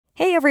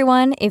Hey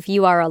everyone, if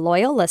you are a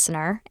loyal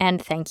listener,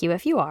 and thank you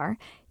if you are,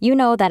 you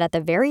know that at the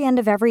very end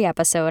of every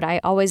episode, I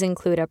always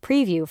include a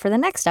preview for the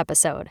next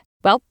episode.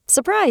 Well,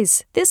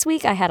 surprise! This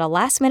week I had a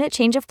last-minute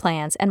change of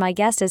plans, and my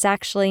guest is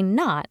actually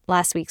not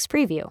last week's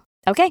preview.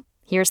 Okay,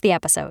 here's the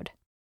episode.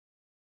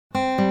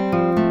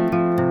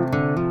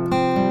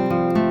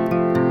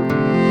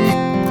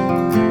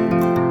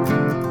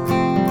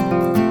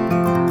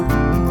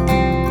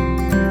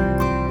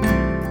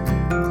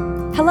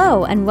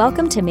 Hello, and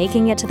welcome to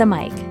Making It to the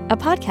Mic, a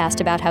podcast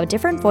about how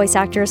different voice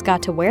actors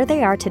got to where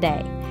they are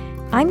today.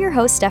 I'm your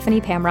host,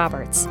 Stephanie Pam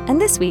Roberts,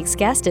 and this week's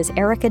guest is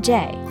Erica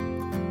J.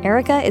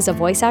 Erica is a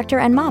voice actor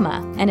and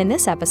mama, and in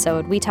this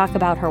episode, we talk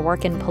about her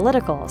work in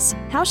politicals,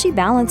 how she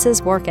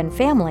balances work and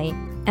family,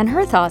 and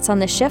her thoughts on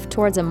the shift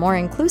towards a more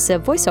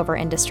inclusive voiceover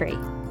industry.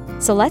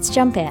 So let's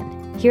jump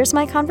in. Here's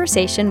my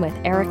conversation with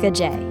Erica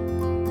J.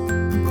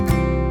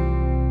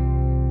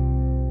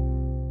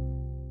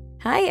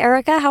 Hi,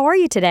 Erica. How are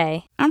you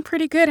today? I'm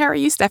pretty good. How are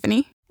you,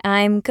 Stephanie?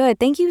 I'm good.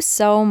 Thank you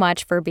so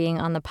much for being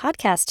on the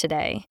podcast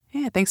today.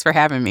 Yeah, thanks for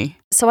having me.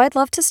 So I'd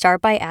love to start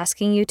by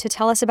asking you to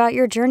tell us about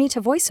your journey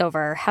to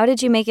voiceover. How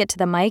did you make it to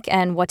the mic,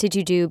 and what did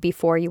you do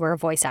before you were a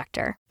voice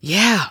actor?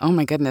 Yeah, oh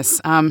my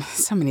goodness.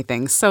 So many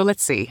things. So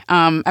let's see.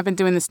 I've been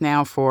doing this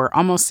now for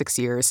almost 6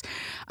 years.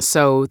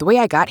 So the way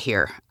I got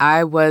here,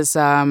 I was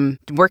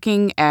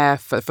working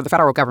for the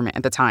federal government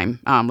at the time,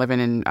 living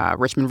in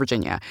Richmond,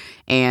 Virginia.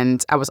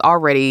 And I was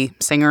already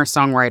singer,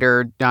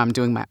 songwriter,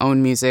 doing my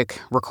own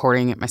music,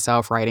 recording it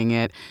myself, writing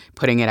it,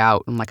 putting it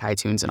out on like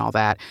iTunes and all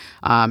that.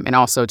 And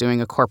also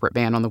doing a corporate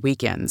band on the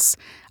weekends.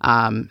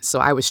 So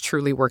I was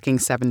truly working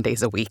 7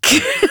 days a week.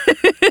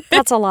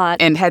 That's a lot.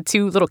 And had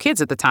 2 little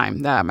kids at the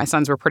time. My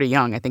sons were pretty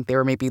young. I think they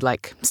were maybe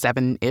like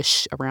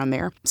 7-ish around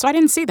there. So I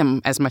didn't see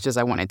them as much as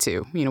I wanted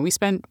to. You know, we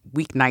spent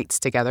weeknights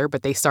together,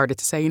 but they started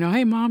to say,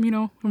 hey, Mom,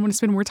 I want to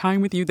spend more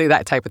time with you.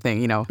 That type of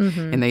thing,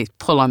 Mm-hmm. And they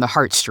pull on the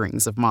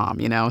heartstrings of Mom,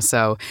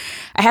 So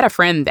I had a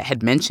friend that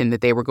had mentioned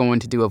that they were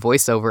going to do a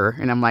voiceover.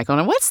 And I'm like,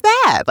 oh, what's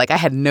that? Like, I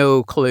had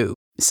no clue.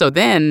 So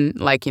then,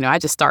 I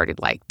just started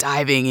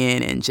diving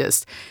in and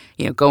just,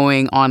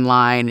 going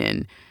online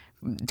and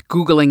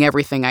Googling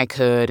everything I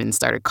could and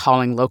started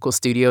calling local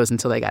studios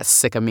until they got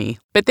sick of me.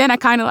 But then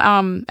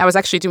I was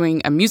actually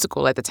doing a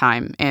musical at the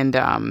time. And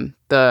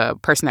the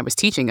person that was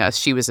teaching us,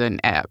 she was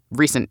a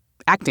recent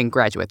acting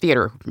graduate,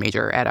 theater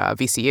major at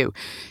VCU.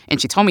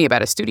 And she told me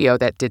about a studio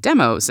that did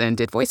demos and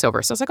did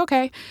voiceover. So I was like,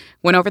 okay,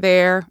 went over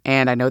there.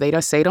 And I know they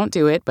don't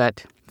do it,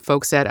 but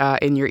folks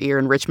at In Your Ear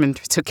in Richmond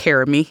took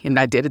care of me, and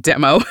I did a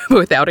demo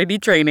without any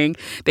training.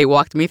 They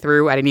walked me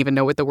through. I didn't even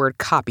know what the word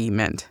copy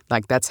meant.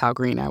 That's how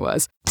green I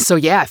was. So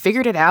yeah, I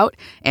figured it out.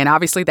 And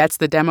obviously that's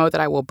the demo that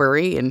I will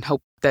bury and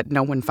hope that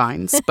no one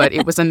finds. But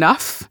it was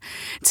enough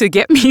to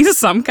get me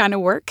some kind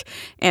of work.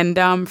 And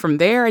from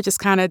there, I just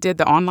kind of did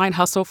the online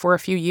hustle for a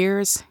few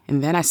years.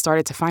 And then I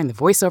started to find the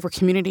voiceover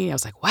community. I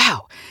was like,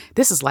 wow,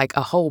 this is like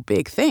a whole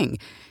big thing.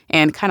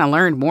 And kind of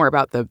learned more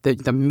about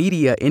the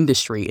media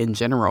industry in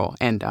general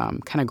and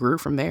kind of grew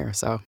from there.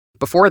 So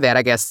before that,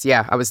 I guess,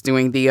 I was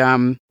doing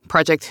the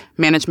project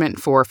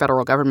management for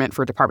federal government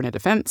for Department of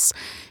Defense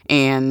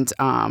and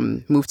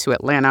moved to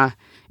Atlanta.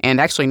 And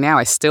actually now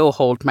I still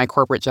hold my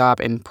corporate job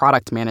in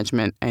product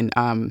management in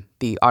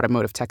the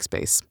automotive tech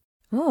space.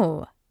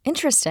 Oh,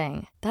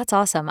 interesting. That's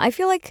awesome. I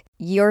feel like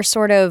you're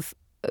sort of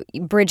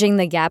bridging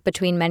the gap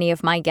between many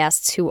of my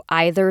guests who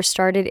either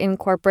started in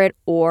corporate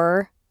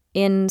or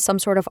in some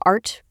sort of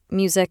art,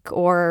 music,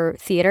 or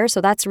theater.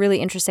 So that's really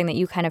interesting that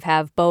you kind of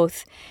have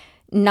both,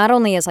 not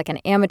only as an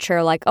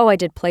amateur, I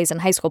did plays in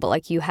high school,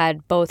 but you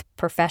had both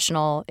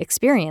professional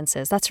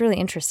experiences. That's really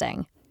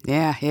interesting.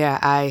 Yeah.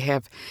 I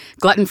have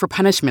glutton for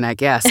punishment, I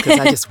guess, because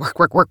I just work.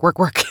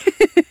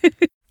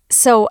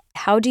 So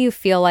how do you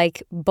feel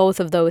like both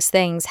of those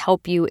things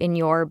help you in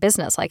your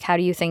business? How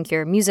do you think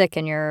your music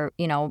and your,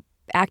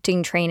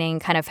 acting training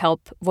kind of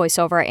help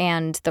voiceover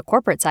and the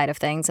corporate side of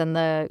things and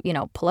the,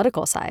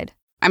 political side?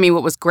 I mean,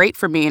 what was great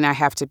for me, and I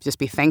have to just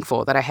be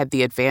thankful that I had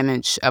the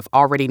advantage of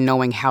already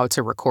knowing how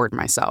to record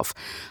myself.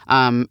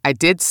 I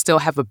did still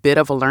have a bit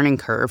of a learning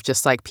curve,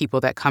 just like people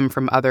that come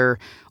from other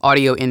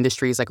audio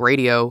industries like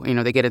radio,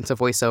 they get into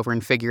voiceover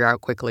and figure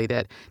out quickly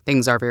that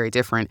things are very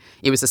different.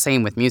 It was the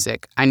same with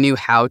music. I knew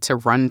how to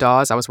run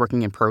DAWs. I was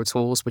working in Pro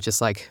Tools, which is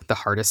the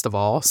hardest of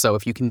all. So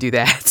if you can do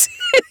that,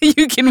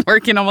 you can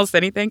work in almost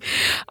anything.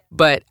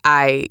 But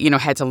I,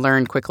 had to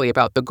learn quickly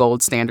about the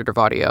gold standard of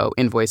audio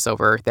in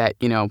voiceover that,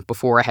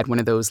 before I had one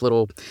of those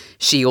little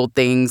shield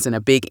things in a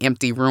big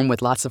empty room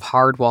with lots of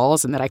hard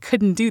walls and that I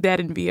couldn't do that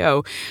in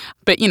VO.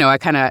 But, I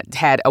kind of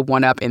had a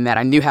one-up in that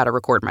I knew how to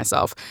record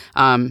myself.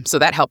 So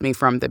that helped me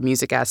from the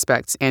music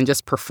aspect and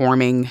just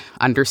performing,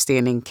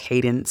 understanding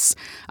cadence,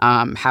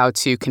 how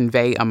to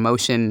convey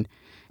emotion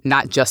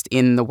not just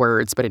in the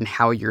words, but in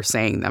how you're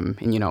saying them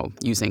and,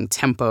 using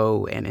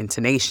tempo and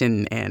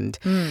intonation and,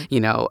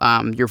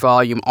 your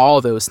volume,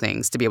 all those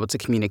things to be able to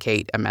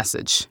communicate a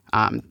message.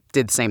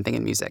 Did the same thing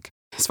in music.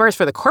 As far as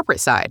for the corporate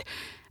side,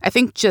 I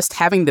think just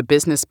having the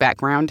business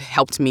background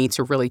helped me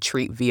to really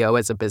treat VO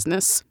as a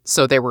business.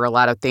 So there were a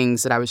lot of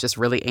things that I was just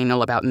really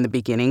anal about in the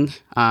beginning,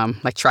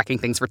 like tracking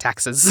things for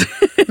taxes,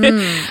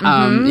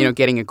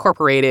 getting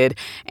incorporated,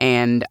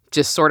 and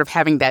just sort of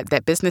having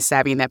that business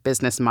savvy and that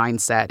business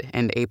mindset,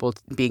 and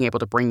being able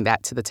to bring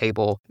that to the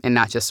table and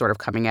not just sort of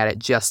coming at it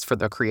just for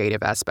the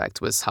creative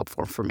aspect was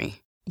helpful for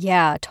me.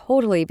 Yeah,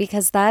 totally.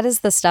 Because that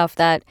is the stuff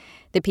that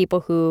the people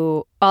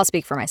who, I'll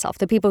speak for myself,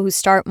 the people who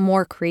start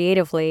more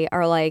creatively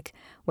are like,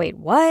 wait,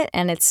 what?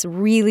 And it's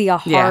really a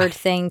hard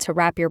thing to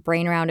wrap your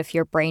brain around if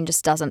your brain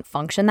just doesn't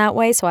function that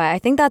way. So I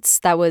think that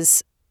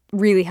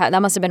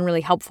must have been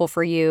really helpful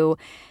for you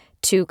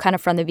to kind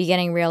of from the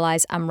beginning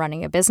realize I'm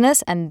running a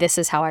business and this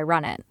is how I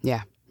run it.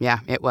 Yeah,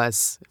 it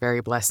was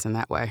very blessed in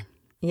that way.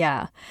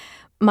 Yeah.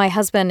 My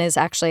husband is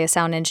actually a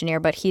sound engineer,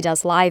 but he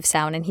does live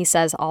sound, and he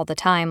says all the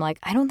time, like,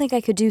 I don't think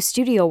I could do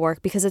studio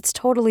work because it's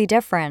totally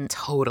different.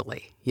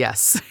 Totally.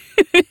 Yes.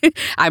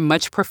 I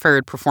much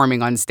preferred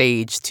performing on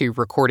stage to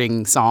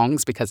recording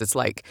songs because it's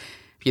like,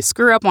 if you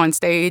screw up on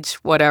stage,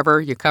 whatever,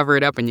 you cover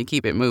it up and you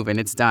keep it moving,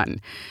 it's done.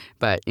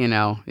 But,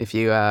 if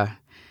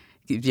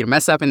you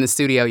mess up in the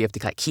studio, you have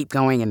to keep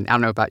going. And I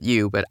don't know about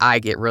you, but I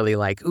get really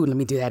like, ooh, let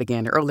me do that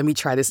again. Or let me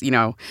try this,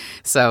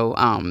 So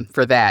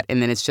for that.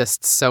 And then it's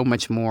just so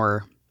much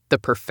more the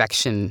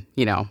perfection,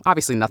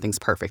 obviously nothing's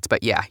perfect,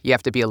 but yeah, you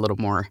have to be a little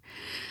more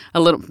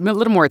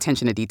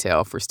attention to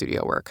detail for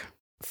studio work.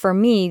 For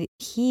me,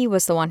 he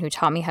was the one who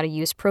taught me how to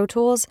use Pro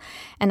Tools,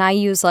 and I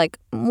use like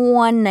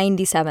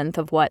 1/97th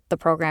of what the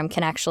program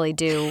can actually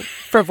do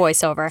for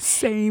voiceover.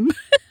 Same.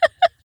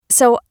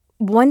 So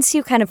once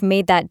you kind of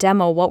made that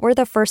demo, what were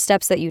the first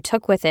steps that you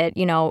took with it?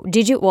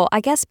 I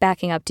guess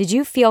backing up, did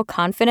you feel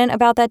confident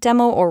about that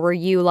demo, or were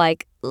you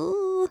like,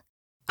 ooh?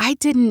 I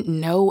didn't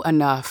know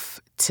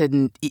enough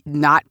to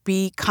not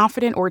be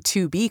confident or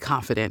to be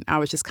confident. I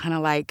was just kind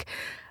of like,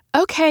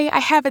 okay, I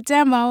have a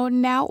demo,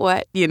 now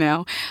what,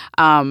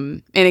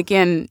 And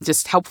again,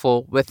 just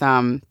helpful with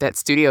that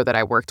studio that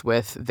I worked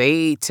with,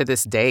 they to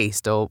this day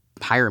still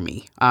hire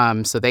me.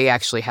 So they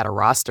actually had a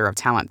roster of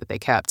talent that they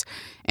kept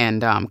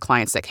and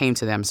clients that came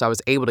to them. So I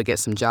was able to get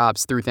some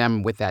jobs through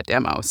them with that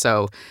demo.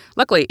 So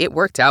luckily it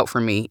worked out for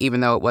me,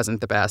 even though it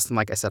wasn't the best. And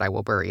like I said, I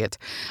will bury it.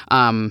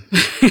 Well,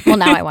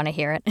 now I want to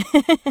hear it.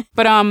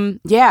 But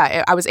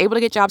I was able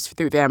to get jobs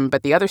through them.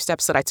 But the other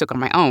steps that I took on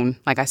my own,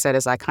 like I said,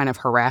 is I kind of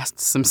harassed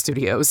some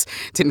studios.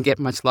 Didn't get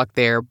much luck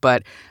there.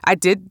 But I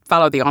did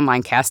follow the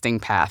online casting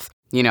path.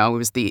 It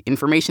was the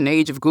information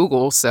age of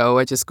Google, so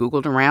I just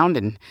Googled around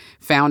and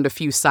found a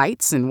few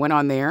sites and went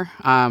on there.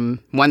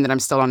 One that I'm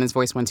still on is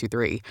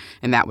Voice123,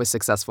 and that was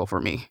successful for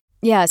me.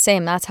 Yeah,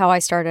 same. That's how I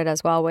started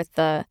as well with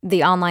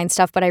the online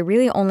stuff, but I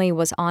really only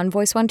was on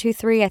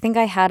Voice123. I think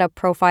I had a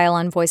profile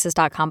on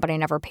Voices.com, but I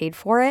never paid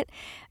for it.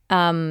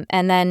 And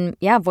then,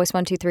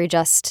 Voice123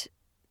 just,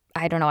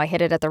 I don't know, I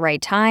hit it at the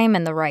right time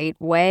and the right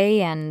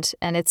way, and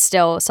it's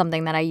still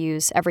something that I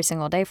use every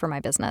single day for my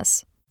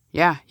business.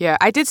 Yeah.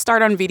 I did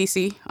start on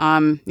VDC.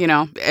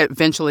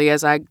 Eventually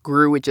as I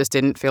grew, it just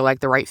didn't feel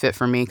like the right fit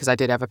for me because I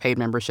did have a paid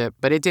membership,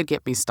 but it did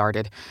get me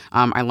started.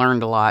 I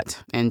learned a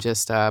lot and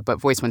but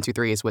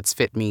Voice123 is what's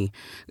fit me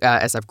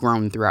as I've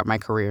grown throughout my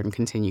career and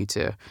continue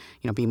to,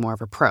 be more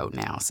of a pro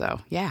now.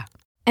 So, yeah.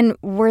 And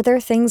were there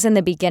things in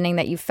the beginning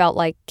that you felt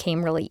like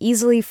came really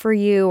easily for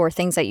you or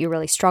things that you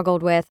really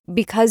struggled with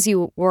because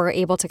you were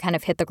able to kind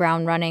of hit the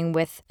ground running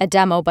with a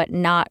demo but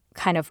not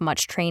kind of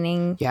much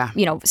training? Yeah.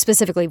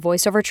 Specifically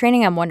voiceover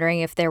training. I'm wondering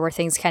if there were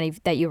things kind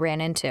of that you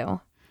ran into.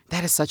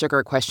 That is such a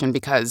great question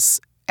because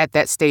at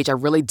that stage, I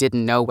really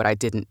didn't know what I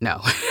didn't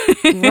know.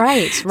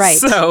 Right.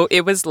 So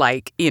it was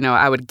like,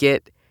 I would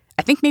get...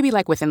 I think maybe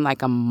within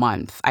a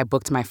month, I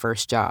booked my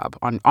first job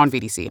on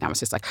VDC. And I was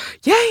just like,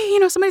 yay,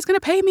 somebody's going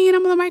to pay me and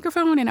I'm on the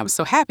microphone. And I was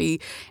so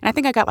happy. And I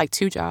think I got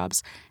 2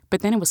 jobs.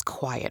 But then it was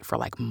quiet for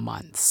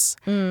months.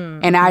 Mm-hmm.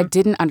 And I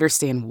didn't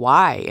understand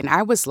why. And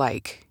I was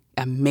like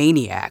a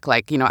maniac.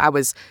 I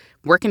was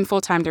working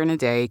full time during the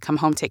day, come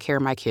home, take care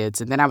of my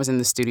kids. And then I was in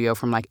the studio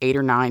from 8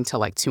 or 9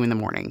 till 2 in the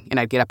morning. And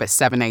I'd get up at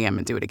 7 a.m.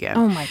 and do it again.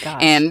 Oh, my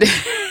gosh. And...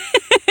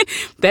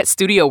 that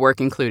studio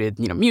work included,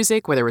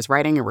 music, whether it was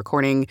writing or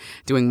recording,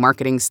 doing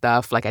marketing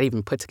stuff. I'd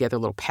even put together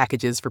little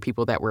packages for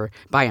people that were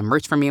buying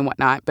merch from me and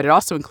whatnot. But it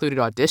also included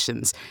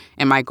auditions.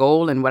 And my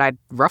goal and what I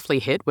roughly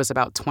hit was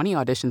about 20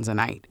 auditions a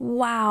night.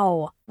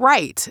 Wow.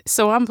 Right.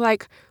 So I'm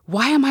like,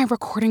 why am I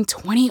recording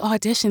 20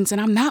 auditions and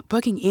I'm not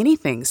booking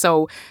anything?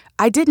 So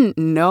I didn't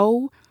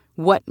know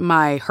what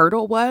my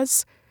hurdle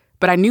was,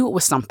 but I knew it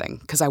was something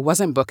because I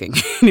wasn't booking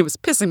and it was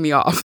pissing me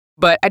off.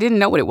 But I didn't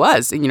know what it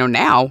was. And,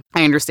 now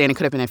I understand it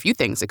could have been a few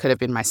things. It could have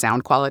been my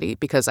sound quality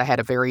because I had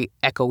a very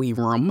echoey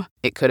room.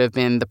 It could have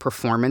been the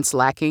performance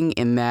lacking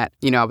in that,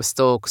 I was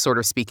still sort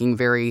of speaking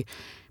very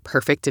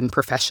perfect and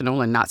professional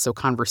and not so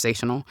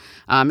conversational.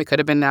 It could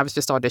have been that I was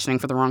just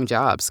auditioning for the wrong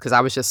jobs because I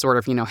was just sort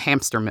of,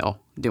 hamster mill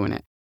doing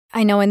it.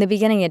 I know in the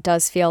beginning it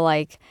does feel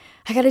like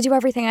I got to do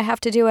everything I have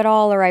to do at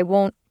all or I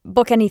won't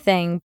book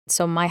anything.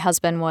 So my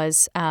husband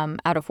was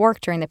out of work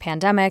during the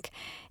pandemic.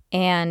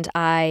 and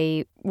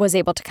I was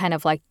able to kind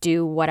of like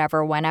do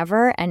whatever,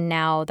 whenever. And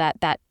now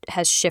that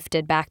has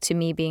shifted back to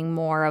me being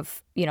more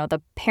of,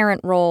 the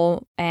parent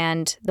role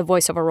and the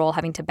voiceover role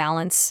having to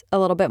balance a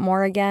little bit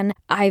more again.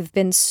 I've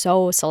been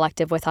so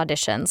selective with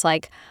auditions.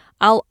 Like,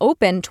 I'll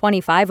open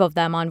 25 of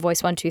them on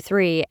Voice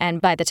 123,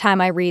 and by the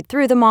time I read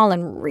through them all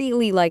and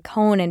really like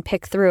hone and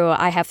pick through,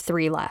 I have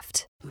 3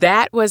 left.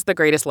 That was the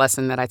greatest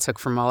lesson that I took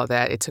from all of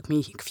that. It took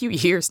me a few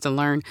years to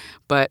learn,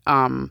 but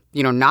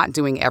not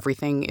doing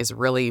everything is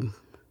really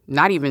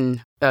not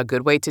even a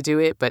good way to do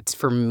it. But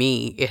for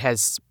me, it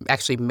has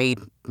actually made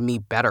me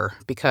better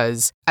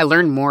because I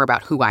learned more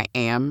about who I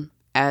am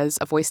as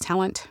a voice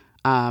talent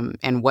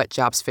and what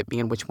jobs fit me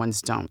and which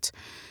ones don't.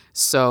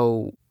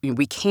 So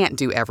we can't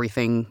do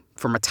everything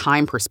from a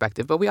time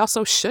perspective, but we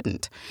also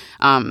shouldn't.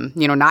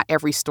 Not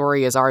every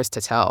story is ours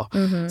to tell.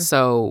 Mm-hmm.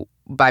 So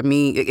by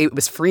me, it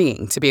was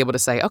freeing to be able to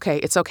say, okay,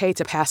 it's okay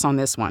to pass on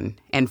this one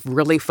and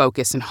really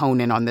focus and hone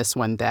in on this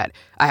one that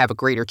I have a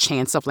greater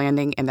chance of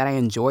landing and that I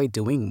enjoy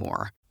doing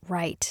more.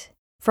 Right.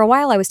 For a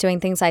while, I was doing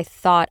things I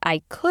thought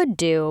I could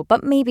do,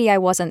 but maybe I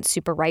wasn't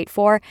super right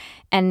for.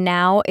 And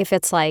now if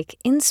it's like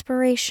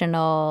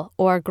inspirational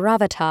or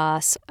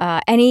gravitas,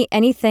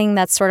 anything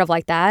that's sort of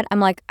like that, I'm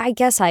like, I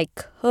guess I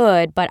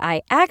could, but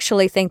I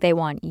actually think they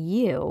want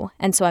you.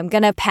 And so I'm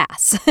going to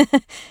pass.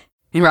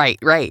 Right.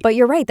 But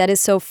you're right. That is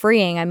so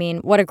freeing. I mean,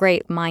 what a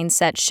great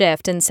mindset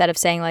shift. Instead of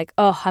saying like,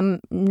 oh, I'm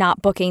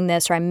not booking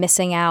this or I'm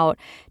missing out,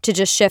 to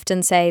just shift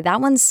and say, that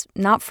one's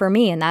not for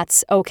me. And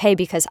that's okay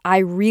because I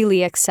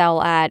really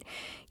excel at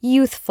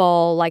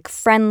youthful, like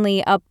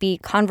friendly,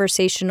 upbeat,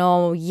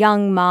 conversational,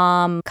 young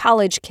mom,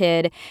 college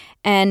kid.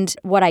 And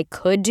what I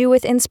could do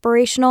with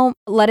inspirational,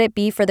 let it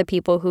be for the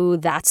people who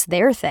that's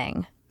their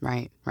thing.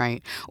 Right.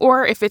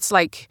 Or if it's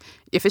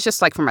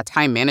just like from a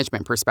time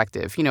management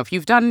perspective, if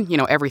you've done,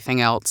 everything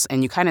else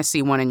and you kind of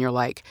see one and you're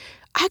like,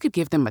 I could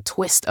give them a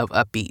twist of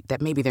upbeat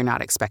that maybe they're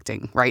not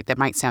expecting, right? That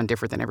might sound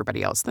different than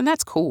everybody else. Then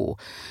that's cool.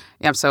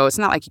 Yeah. So it's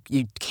not like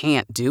you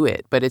can't do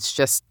it, but it's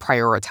just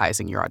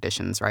prioritizing your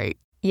auditions, right?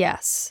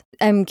 Yes.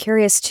 I'm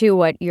curious too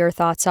what your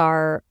thoughts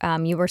are.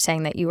 You were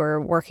saying that you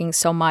were working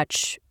so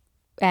much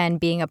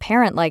and being a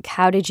parent, like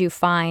how did you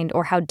find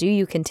or how do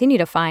you continue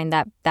to find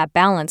that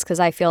balance? Because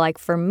I feel like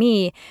for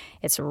me,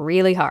 it's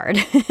really hard.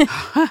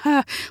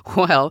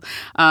 Well,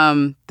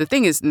 the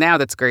thing is now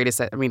that's great is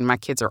that, my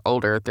kids are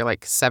older. They're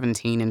like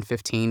 17 and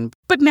 15.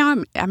 But now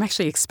I'm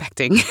actually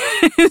expecting.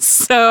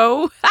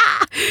 So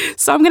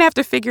I'm going to have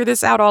to figure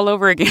this out all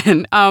over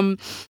again.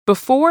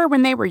 Before,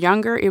 when they were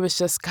younger, it was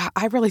just, God,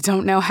 I really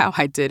don't know how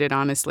I did it,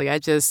 honestly. I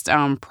just,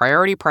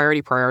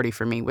 priority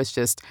for me was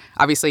just,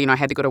 obviously, I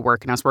had to go to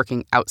work and I was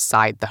working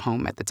outside the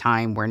home at the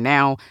time, where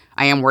now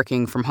I am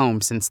working from home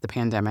since the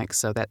pandemic.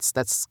 So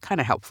that's kind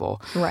of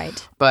helpful.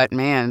 Right. But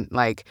man,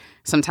 like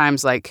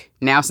sometimes like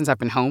now since I've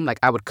been home, like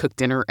I would cook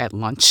dinner at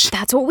lunch.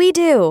 That's what we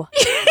do.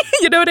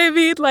 You know what I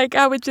mean? Like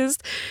I would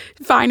just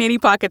find any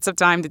pockets of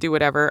time to do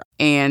whatever.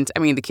 And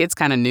the kids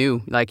kind of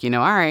knew, like, all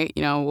right,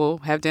 we'll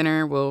have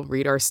dinner, we'll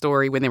read our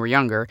story when they were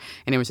younger.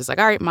 And it was just like,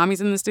 all right, mommy's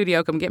in the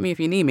studio, come get me if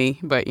you need me.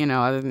 But,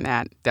 other than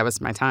that, that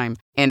was my time.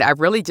 And I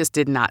really just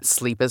did not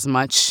sleep as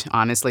much.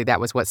 Honestly, that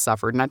was what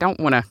suffered. And I don't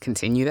want to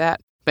continue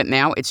that. But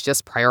now it's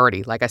just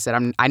priority. Like I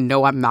said, I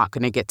know I'm not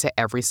going to get to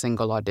every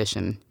single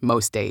audition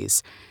most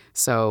days.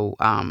 So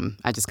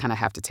I just kind of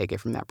have to take it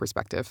from that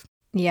perspective.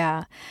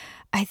 Yeah.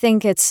 I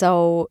think it's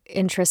so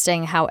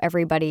interesting how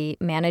everybody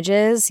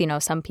manages.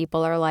 Some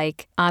people are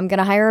like, I'm going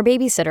to hire a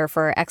babysitter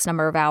for X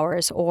number of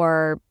hours,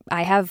 or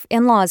I have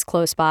in-laws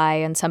close by,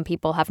 and some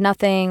people have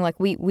nothing. Like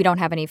we don't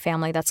have any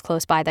family that's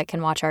close by that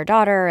can watch our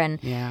daughter,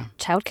 and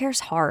childcare's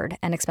hard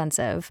and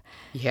expensive.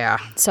 Yeah.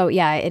 So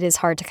yeah, it is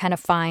hard to kind of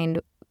find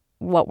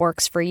what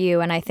works for you.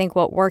 And I think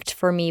what worked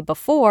for me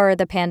before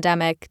the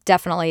pandemic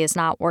definitely is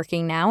not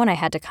working now, and I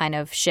had to kind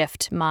of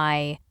shift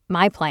my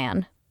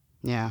plan.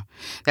 Yeah.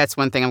 That's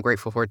one thing I'm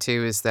grateful for,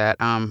 too, is that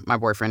my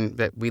boyfriend,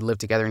 that we live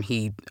together, and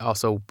he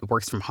also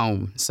works from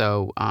home.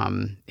 So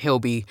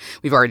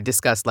we've already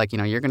discussed, like,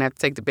 you're going to have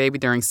to take the baby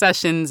during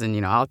sessions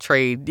and, I'll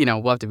trade,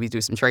 we'll have to do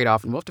some trade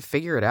off and we'll have to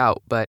figure it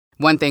out. But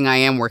one thing I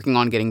am working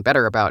on getting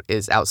better about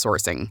is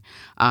outsourcing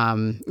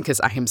because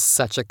I am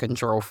such a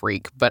control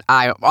freak. But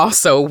I am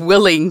also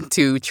willing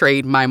to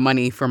trade my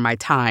money for my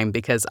time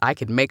because I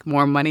can make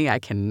more money. I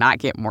cannot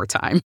get more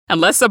time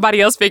unless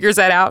somebody else figures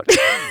that out.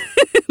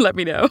 Let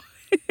me know.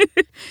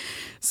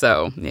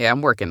 So, yeah,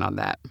 I'm working on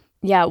that.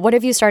 Yeah. What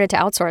have you started to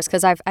outsource?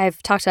 Because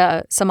I've talked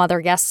to some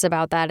other guests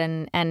about that,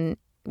 and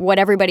what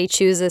everybody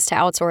chooses to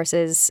outsource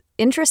is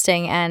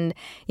interesting. And,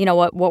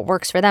 what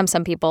works for them.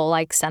 Some people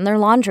like send their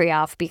laundry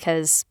off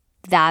because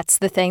that's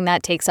the thing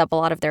that takes up a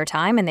lot of their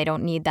time and they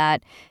don't need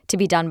that to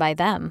be done by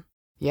them.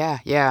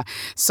 Yeah.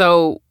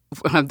 So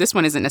this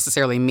one isn't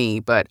necessarily me,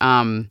 but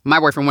my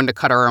boyfriend wanted to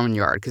cut our own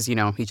yard because,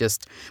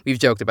 we've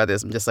joked about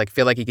this. I'm just like,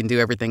 feel like he can do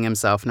everything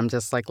himself. And I'm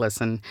just like,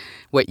 listen,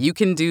 what you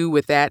can do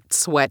with that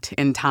sweat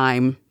and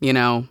time,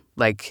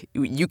 Like,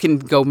 you can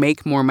go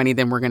make more money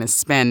than we're going to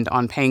spend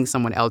on paying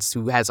someone else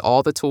who has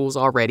all the tools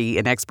already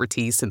and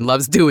expertise and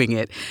loves doing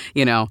it,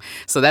 you know?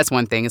 So that's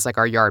one thing. It's like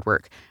our yard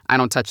work. I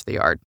don't touch the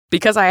yard.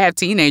 Because I have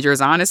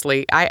teenagers,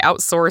 honestly, I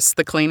outsource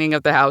the cleaning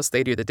of the house.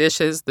 They do the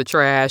dishes, the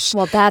trash.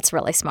 Well, that's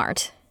really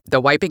smart. The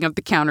wiping of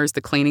the counters,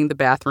 the cleaning the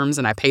bathrooms,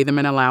 and I pay them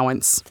an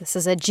allowance. This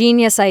is a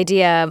genius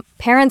idea.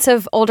 Parents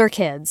of older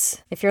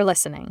kids, if you're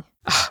listening.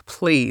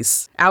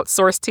 Please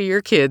outsource to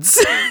your kids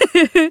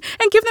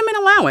and give them an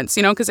allowance,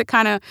 you know, because it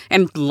kind of,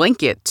 and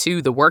link it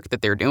to the work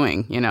that they're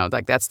doing, you know,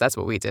 like that's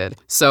what we did.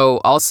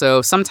 So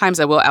also sometimes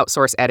I will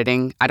outsource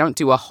editing. I don't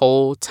do a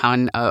whole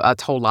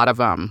lot of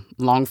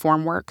long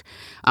form work.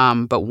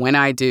 But when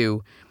I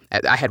do,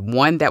 I had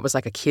one that was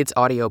like a kid's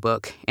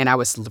audiobook, and I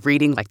was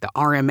reading like the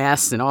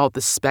RMS and all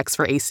the specs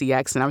for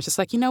ACX. And I was just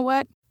like, you know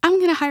what? I'm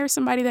going to hire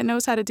somebody that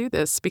knows how to do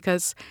this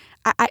because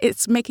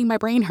it's making my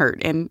brain hurt.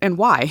 And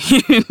why?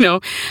 you know?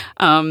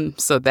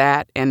 So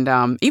that,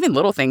 and even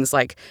little things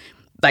like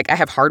I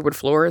have hardwood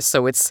floors,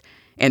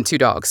 and 2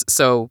 dogs.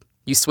 So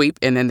you sweep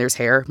and then there's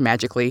hair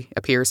magically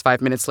appears 5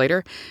 minutes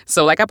later.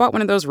 So like I bought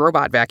one of those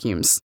robot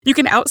vacuums. You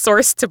can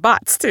outsource to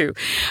bots too.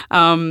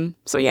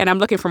 So yeah, and I'm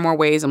looking for more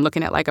ways. I'm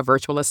looking at like a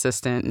virtual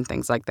assistant and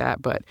things like that.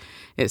 But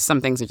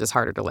some things are just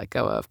harder to let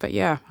go of. But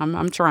yeah,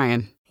 I'm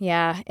trying.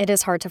 Yeah, it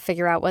is hard to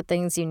figure out what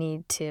things you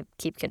need to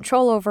keep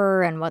control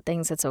over and what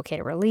things it's okay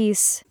to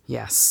release.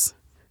 Yes,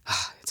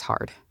 it's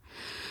hard.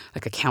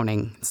 Like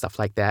accounting and stuff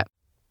like that.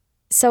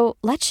 So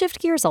let's shift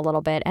gears a little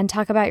bit and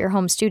talk about your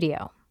home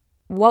studio.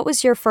 What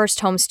was your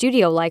first home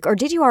studio like, or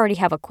did you already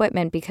have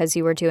equipment because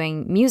you were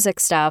doing music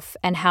stuff,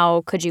 and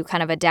how could you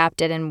kind of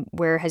adapt it, and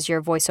where has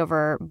your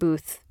voiceover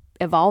booth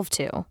evolved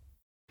to?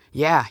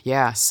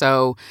 Yeah.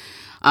 So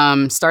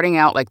starting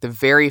out, like the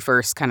very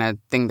first kind of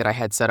thing that I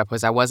had set up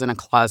was I was in a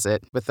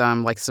closet with a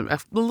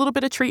little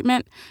bit of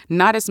treatment,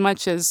 not as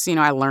much as, you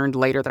know, I learned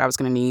later that I was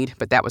going to need,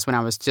 but that was when I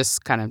was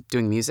just kind of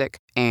doing music.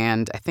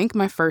 And I think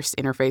my first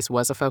interface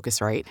was a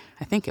Focusrite.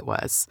 I think it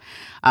was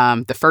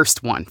the first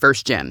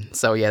gen.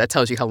 So yeah, that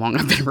tells you how long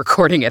I've been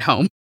recording at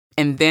home.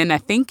 And then I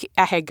think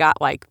I had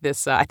got like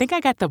this, I think I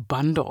got the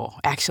bundle,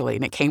 actually,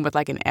 and it came with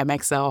like an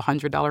MXL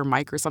 $100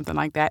 mic or something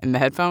like that, and the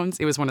headphones.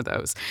 It was one of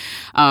those.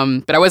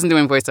 But I wasn't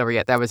doing voiceover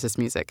yet. That was just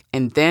music.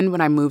 And then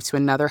when I moved to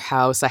another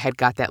house, I had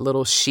got that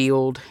little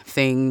shield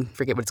thing,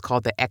 forget what it's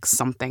called, the X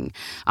something,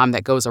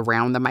 that goes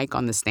around the mic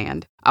on the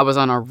stand. I was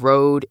on a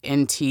Rode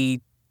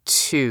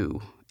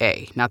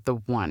NT2A, not the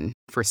one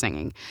for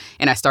singing.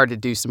 And I started to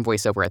do some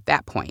voiceover at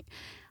that point.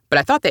 But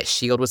I thought that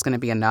shield was going to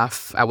be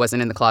enough. I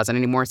wasn't in the closet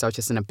anymore, so I was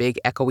just in a big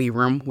echoey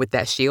room with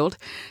that shield.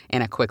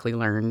 And I quickly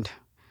learned,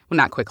 well,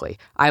 not quickly,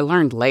 I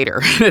learned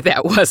later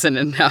that wasn't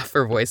enough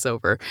for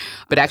voiceover.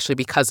 But actually,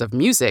 because of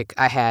music,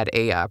 I had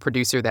a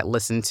producer that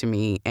listened to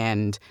me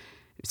and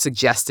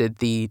suggested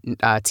the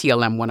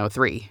TLM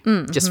 103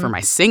 just for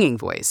my singing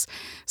voice.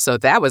 So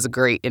that was a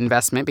great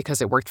investment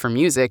because it worked for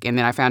music. And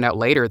then I found out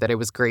later that it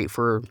was great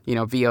for, you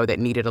know, VO that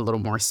needed a little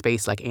more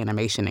space like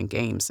animation and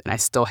games. And I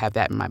still have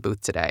that in my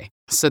booth today.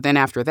 So then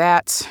after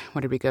that,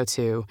 what did we go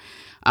to?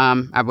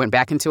 I went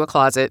back into a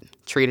closet,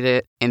 treated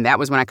it, and that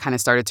was when I kind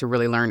of started to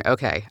really learn,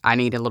 okay, I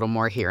need a little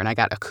more here. And I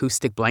got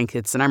acoustic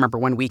blankets. And I remember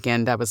one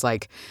weekend I was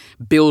like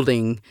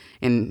building,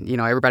 and, you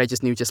know, everybody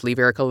just knew, just leave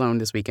Erica alone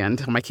this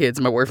weekend. My kids,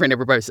 my boyfriend,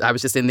 everybody, I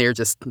was just in there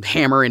just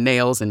hammering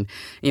nails and,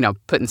 you know,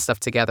 putting stuff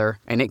together.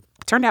 And it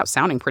turned out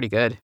sounding pretty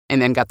good.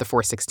 And then got the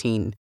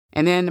 416.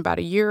 And then about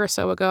a year or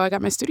so ago, I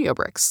got my studio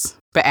bricks,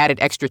 but added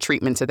extra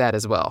treatment to that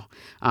as well.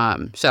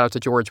 Shout out to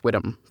George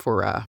Whittam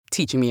for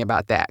teaching me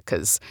about that,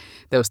 because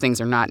those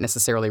things are not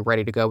necessarily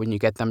ready to go when you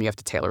get them. You have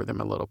to tailor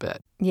them a little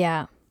bit.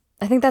 Yeah.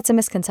 I think that's a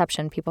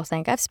misconception. People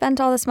think, I've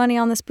spent all this money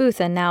on this booth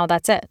and now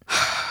that's it.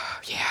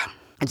 Yeah.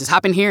 And just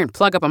hop in here and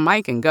plug up a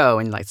mic and go.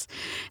 And like,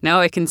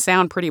 no, it can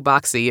sound pretty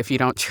boxy if you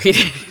don't treat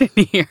it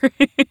in here.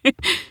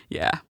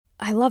 Yeah.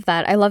 I love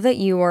that. I love that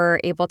you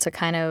were able to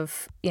kind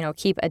of, you know,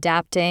 keep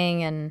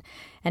adapting and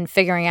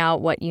figuring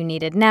out what you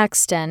needed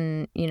next.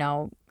 And, you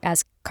know,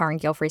 as Karin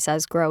Gilfrey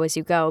says, grow as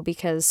you go,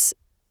 because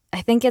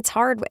I think it's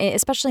hard,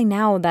 especially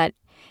now that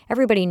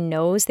everybody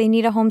knows they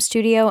need a home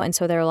studio. And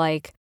so they're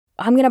like,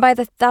 I'm going to buy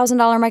the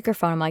 $1,000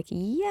 microphone. I'm like,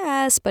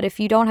 yes, but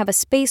if you don't have a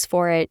space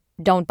for it,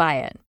 don't buy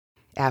it.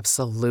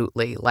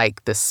 Absolutely.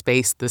 Like the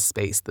space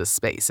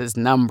is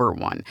number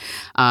one.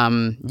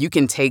 You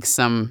can take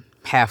some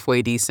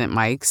halfway decent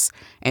mics,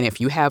 and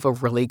if you have a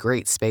really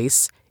great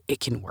space, it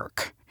can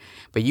work.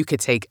 But you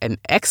could take an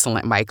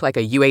excellent mic, like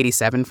a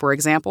U87, for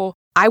example.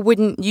 I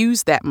wouldn't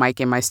use that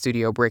mic in my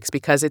studio bricks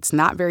because it's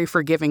not very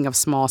forgiving of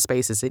small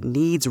spaces. It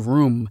needs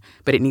room,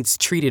 but it needs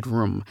treated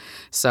room.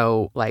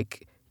 So,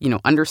 like, you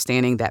know,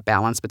 understanding that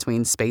balance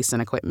between space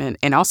and equipment,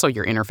 and also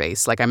your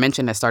interface. Like I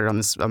mentioned, I started on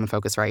the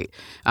Focusrite,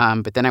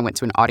 but then I went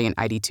to an Audient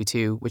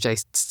ID22, which I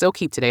still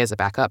keep today as a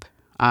backup.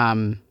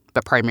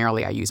 But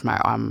primarily I use my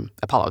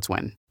Apollo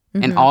Twin.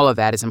 Mm-hmm. And all of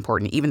that is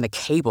important. Even the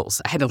cables,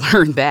 I had to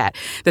learn that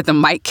the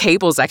mic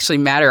cables actually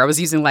matter. I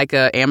was using like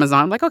a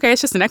Amazon, like, okay,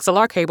 it's just an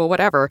XLR cable,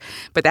 whatever.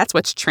 But that's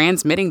what's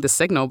transmitting the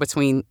signal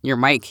between your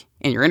mic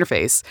in your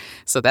interface.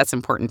 So that's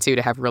important too,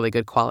 to have really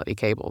good quality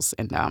cables.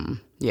 And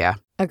yeah.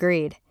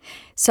 Agreed.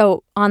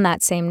 So on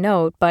that same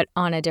note, but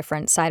on a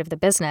different side of the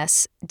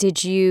business,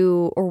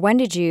 when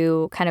did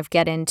you kind of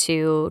get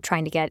into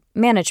trying to get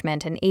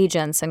management and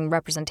agents and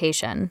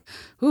representation?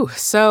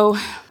 So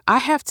I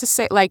have to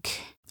say,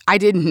 I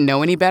didn't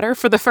know any better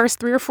for the first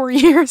 3 or 4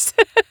 years.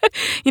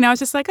 I was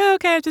just like, oh,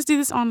 okay, I'll just do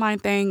this online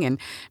thing, and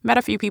met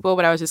a few people,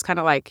 but I was just kind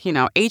of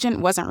agent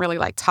wasn't really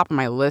top of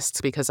my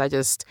list because I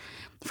just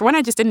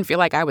didn't feel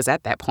like I was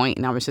at that point,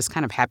 and I was just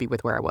kind of happy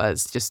with where I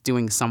was, just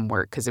doing some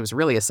work because it was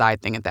really a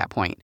side thing at that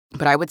point.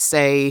 But I would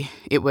say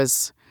it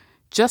was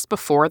just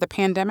before the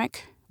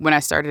pandemic when I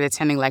started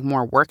attending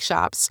more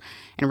workshops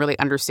and really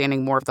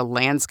understanding more of the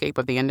landscape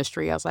of the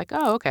industry. I was like,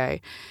 oh, okay.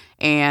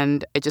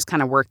 And it just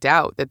kind of worked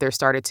out that there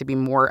started to be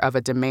more of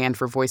a demand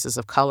for voices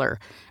of color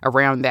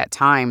around that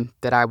time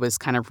that I was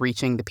kind of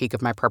reaching the peak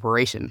of my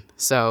preparation.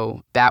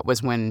 So that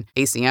was when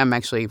ACM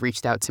actually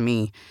reached out to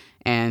me.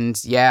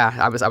 And yeah,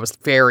 I was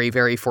very,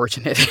 very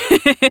fortunate.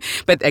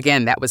 But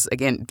again, that was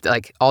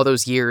all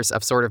those years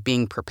of sort of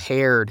being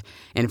prepared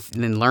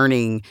and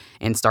learning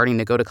and starting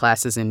to go to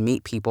classes and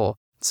meet people.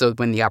 So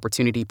when the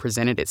opportunity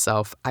presented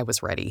itself, I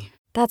was ready.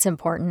 That's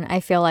important.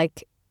 I feel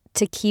like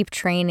to keep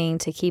training,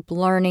 to keep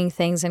learning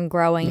things and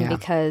growing,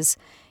 because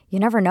you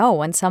never know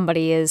when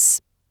somebody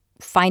is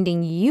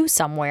finding you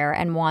somewhere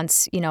and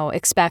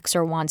expects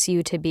or wants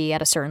you to be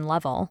at a certain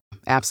level.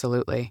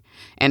 Absolutely.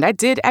 And I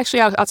did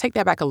actually, I'll take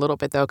that back a little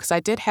bit though, because I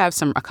did have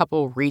a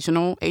couple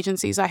regional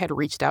agencies I had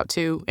reached out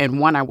to, and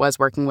one I was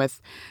working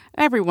with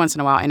every once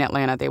in a while in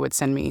Atlanta. They would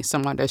send me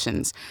some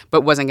auditions,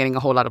 but wasn't getting a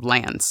whole lot of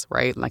lands,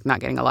 right? Not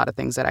getting a lot of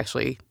things that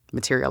actually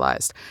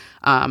materialized.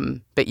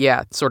 But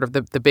yeah, sort of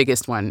the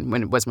biggest one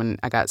when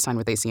I got signed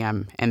with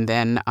ACM. And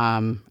then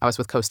I was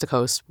with Coast to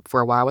Coast for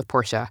a while with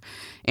Portia,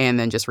 and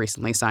then just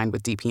recently signed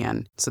with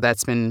DPN. So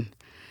that's been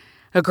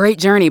a great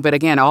journey, but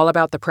again, all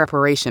about the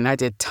preparation. I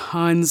did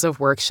tons of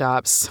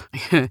workshops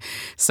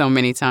so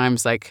many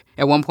times. At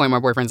one point, my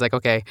boyfriend's like,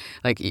 okay,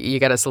 you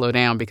got to slow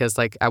down because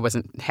I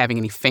wasn't having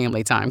any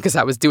family time because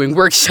I was doing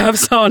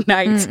workshops all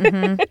night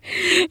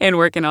and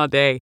working all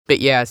day. But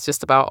yeah, it's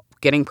just about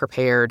getting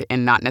prepared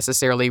and not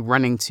necessarily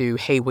running to,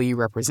 hey, will you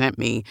represent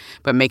me?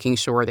 But making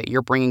sure that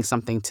you're bringing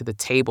something to the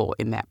table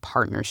in that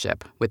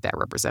partnership with that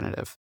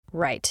representative.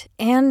 Right.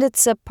 And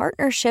it's a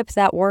partnership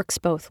that works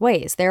both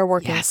ways. They're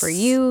working for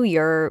you,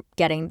 you're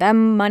getting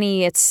them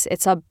money. It's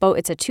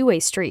a two-way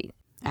street.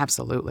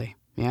 Absolutely.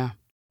 Yeah.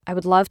 I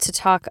would love to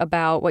talk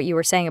about what you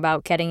were saying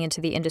about getting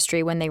into the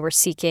industry when they were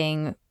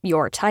seeking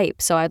your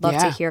type. So I'd love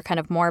to hear kind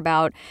of more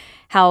about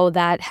how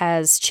that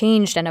has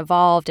changed and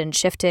evolved and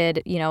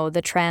shifted,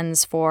 the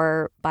trends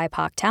for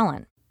BIPOC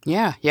talent.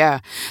 Yeah.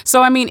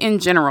 So, I mean, in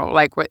general,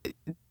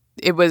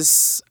 it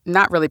was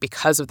not really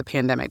because of the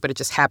pandemic, but it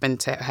just happened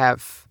to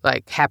have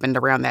happened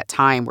around that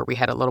time where we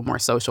had a little more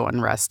social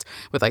unrest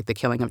with the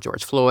killing of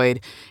George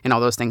Floyd and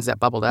all those things that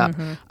bubbled up.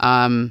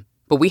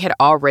 But we had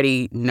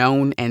already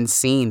known and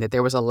seen that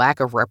there was a lack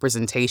of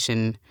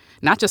representation,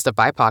 not just of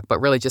BIPOC, but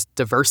really just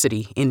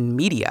diversity in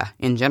media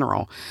in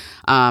general.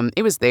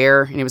 It was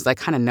there and it was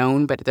kind of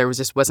known, but there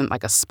just wasn't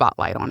a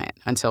spotlight on it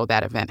until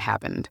that event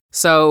happened.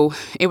 So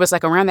it was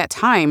around that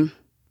time,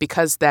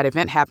 because that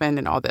event happened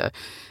and all the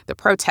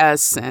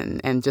protests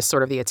and just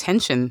sort of the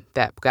attention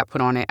that got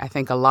put on it, I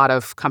think a lot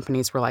of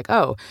companies were like,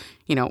 oh,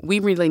 we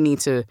really need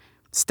to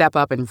step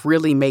up and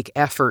really make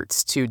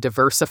efforts to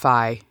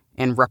diversify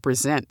and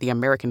represent the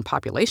American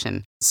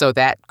population. So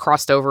that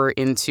crossed over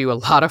into a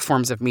lot of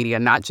forms of media,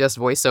 not just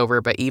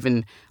voiceover, but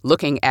even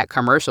looking at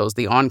commercials,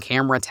 the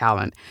on-camera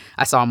talent.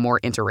 I saw more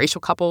interracial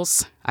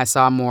couples. I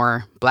saw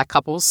more Black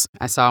couples.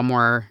 I saw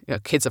more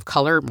kids of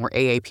color, more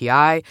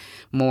AAPI,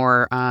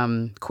 more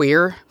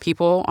queer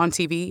people on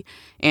TV.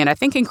 And I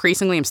think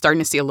increasingly I'm starting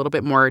to see a little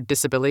bit more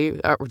disability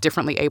or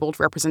differently abled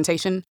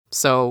representation.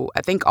 So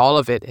I think all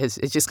of it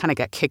just kind of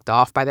got kicked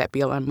off by that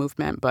BLM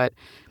movement. But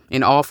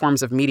in all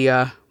forms of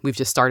media, we've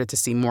just started to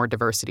see more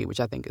diversity,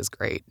 which I think is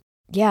great.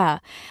 Yeah.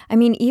 I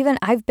mean, even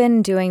I've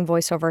been doing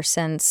voiceover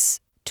since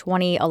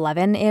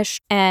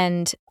 2011-ish,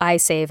 and I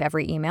save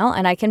every email,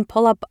 and I can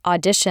pull up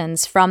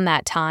auditions from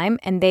that time,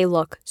 and they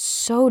look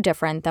so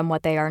different than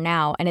what they are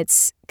now. And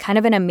it's kind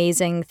of an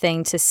amazing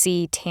thing to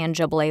see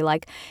tangibly,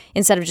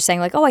 instead of just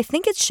saying oh, I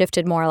think it's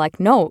shifted more,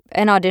 no,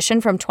 an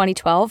audition from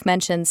 2012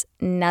 mentions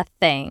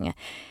nothing.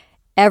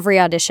 Every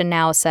audition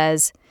now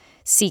says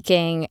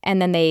seeking, and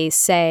then they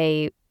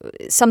say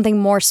something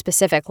more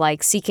specific,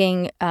 like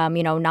seeking,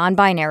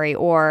 non-binary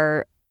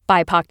or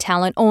BIPOC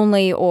talent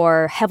only,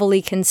 or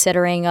heavily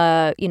considering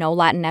a,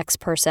 Latinx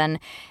person.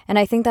 And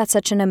I think that's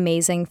such an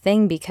amazing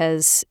thing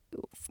because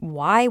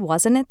why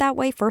wasn't it that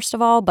way, first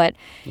of all? But,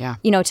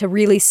 to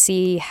really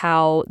see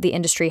how the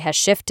industry has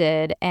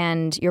shifted.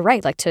 And you're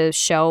right, to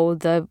show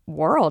the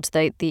world,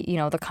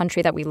 the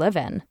country that we live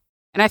in.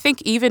 And I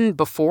think even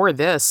before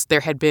this,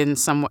 there had been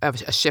some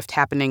of a shift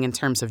happening in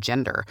terms of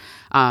gender,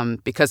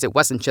 because it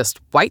wasn't just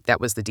white that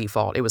was the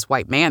default. It was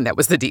white man that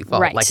was the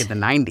default, Right. like in the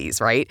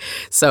 90s, right?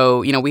 So,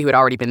 we had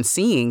already been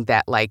seeing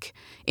that like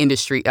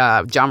industry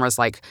genres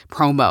like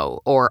promo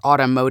or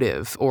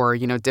automotive or,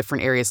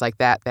 different areas like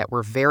that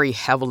were very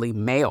heavily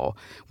male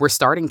were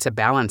starting to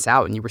balance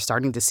out, and you were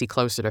starting to see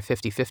closer to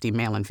 50-50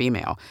 male and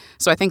female.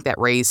 So I think that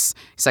race,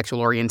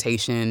 sexual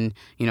orientation,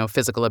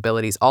 physical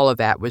abilities, all of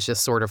that was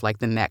just sort of like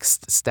the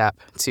next step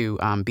to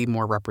be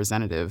more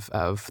representative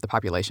of the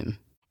population.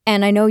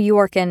 And I know you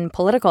work in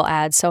political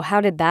ads, so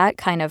how did that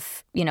kind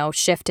of,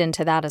 shift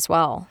into that as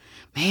well?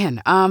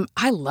 Man,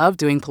 I love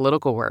doing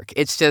political work.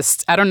 It's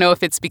just, I don't know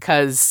if it's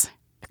because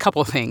a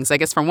couple of things. I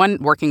guess for one,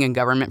 working in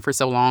government for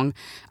so long,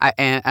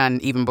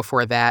 and even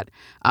before that,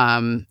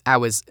 I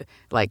was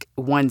like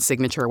one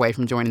signature away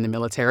from joining the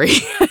military.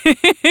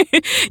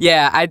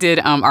 Yeah, I did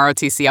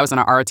ROTC. I was on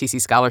an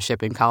ROTC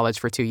scholarship in college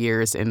for 2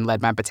 years and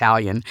led my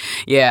battalion.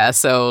 Yeah,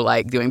 so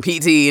like doing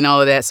PT and all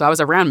of that. So I was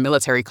around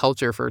military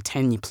culture for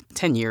 10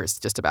 years,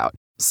 just about.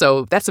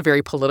 So that's a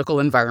very political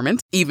environment,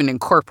 even in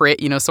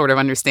corporate, sort of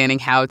understanding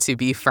how to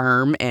be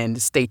firm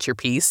and state your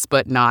piece,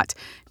 but not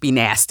be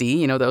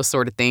nasty, those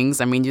sort of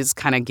things. I mean, you just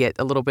kind of get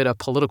a little bit of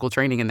political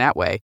training in that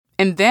way.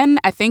 And then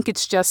I think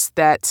it's just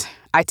that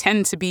I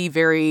tend to be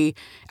very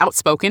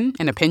outspoken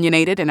and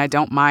opinionated, and I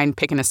don't mind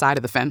picking a side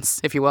of the fence,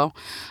 if you will.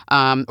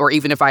 Or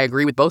even if I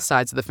agree with both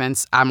sides of the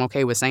fence, I'm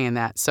okay with saying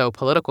that. So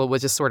political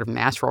was just sort of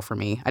natural for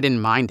me. I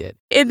didn't mind it.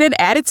 And then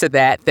added to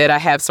that I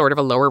have sort of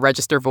a lower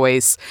register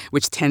voice,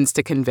 which tends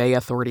to convey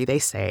authority, they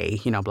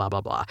say, blah,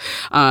 blah, blah.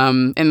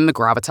 And the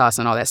gravitas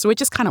and all that. So it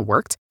just kind of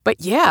worked.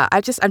 But yeah,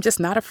 I'm just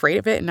not afraid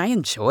of it, and I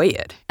enjoy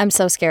it. I'm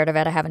so scared of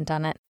it. I haven't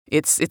done it.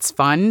 It's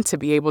fun to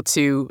be able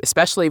to,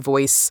 especially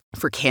voice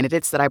for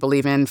candidates that I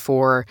believe in,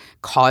 for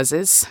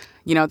causes,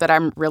 that I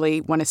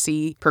really want to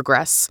see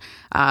progress.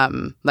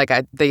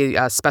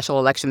 The special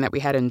election that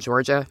we had in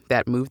Georgia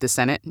that moved the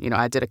Senate,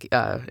 I did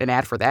an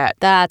ad for that.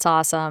 That's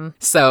awesome.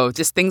 So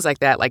just things like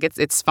that. Like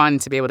it's fun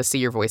to be able to see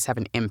your voice have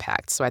an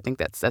impact. So I think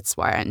that's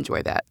why I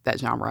enjoy that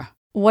genre.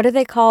 What do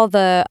they call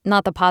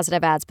not the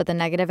positive ads, but the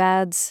negative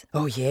ads?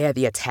 Oh, yeah,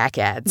 the attack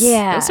ads.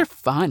 Yeah. Those are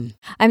fun.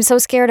 I'm so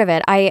scared of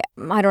it. I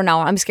don't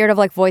know. I'm scared of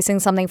like voicing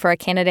something for a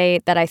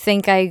candidate that I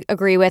think I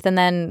agree with and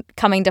then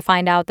coming to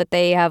find out that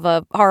they have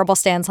a horrible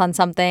stance on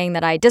something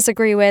that I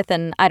disagree with.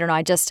 And I don't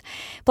know.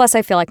 Plus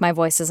I feel like my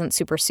voice isn't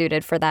super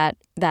suited for that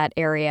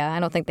area. I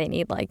don't think they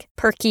need like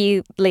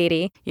perky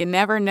lady. You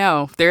never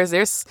know.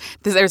 There's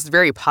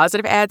very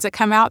positive ads that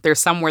come out. There's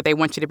some where they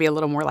want you to be a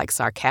little more like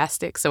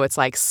sarcastic. So it's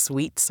like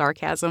sweet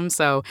sarcasm.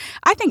 So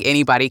I think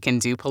anybody can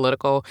do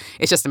political.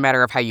 It's just a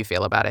matter of how you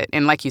feel about it.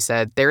 And like you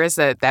said, there is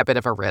that bit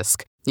of a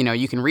risk.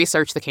 You can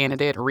research the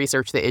candidate or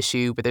research the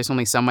issue, but there's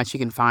only so much you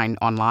can find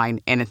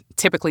online, and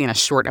typically in a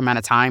short amount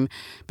of time,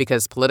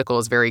 because political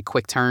is very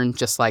quick turn,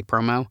 just like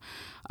promo.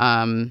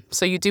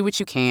 So you do what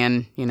you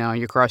can,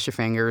 you cross your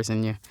fingers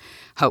and you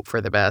hope for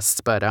the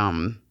best. But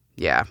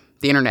yeah,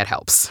 the internet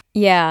helps.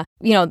 Yeah.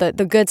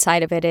 The good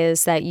side of it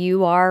is that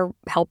you are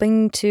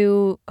helping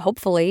to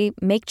hopefully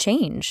make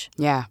change.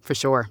 Yeah, for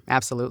sure.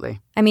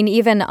 Absolutely. I mean,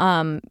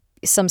 even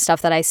some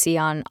stuff that I see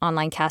on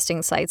online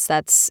casting sites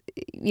that's,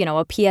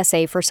 a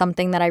PSA for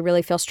something that I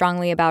really feel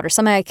strongly about or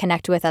something I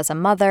connect with as a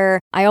mother.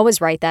 I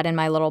always write that in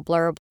my little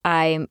blurb.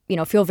 I,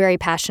 feel very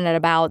passionate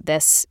about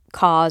this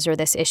cause or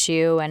this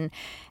issue. And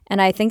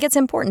I think it's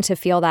important to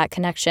feel that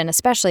connection,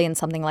 especially in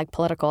something like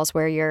politicals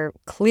where you're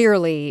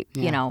clearly,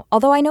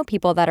 although I know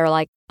people that are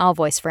like, I'll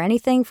voice for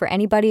anything, for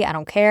anybody. I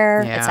don't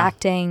care. Yeah. It's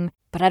acting.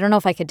 But I don't know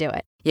if I could do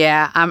it.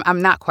 Yeah,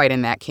 I'm not quite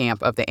in that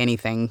camp of the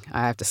anything.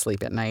 I have to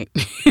sleep at night,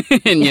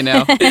 and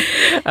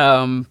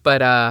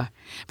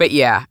but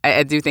yeah,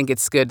 I do think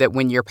it's good that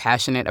when you're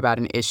passionate about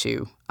an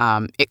issue,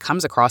 it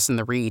comes across in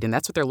the read, and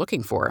that's what they're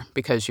looking for,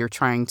 because you're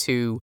trying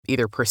to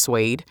either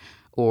persuade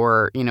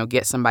or,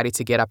 get somebody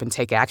to get up and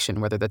take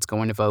action, whether that's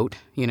going to vote,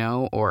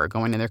 or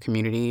going in their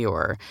community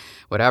or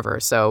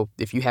whatever. So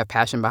if you have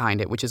passion behind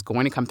it, which is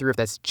going to come through if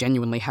that's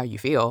genuinely how you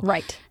feel,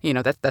 right?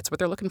 That's what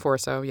they're looking for.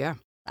 So yeah.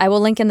 I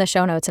will link in the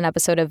show notes an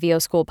episode of VO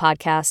School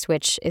Podcast,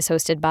 which is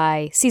hosted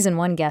by Season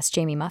 1 guest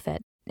Jamie Muffett.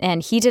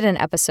 And he did an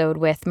episode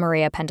with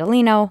Maria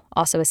Pendolino,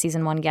 also a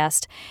Season 1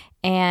 guest.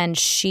 And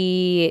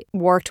she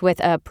worked with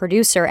a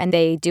producer, and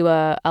they do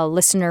a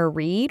listener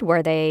read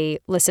where they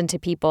listen to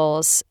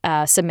people's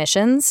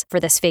submissions for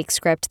this fake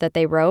script that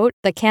they wrote.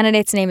 The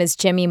candidate's name is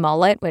Jimmy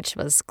Mullet, which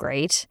was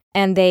great.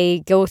 And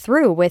they go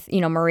through with,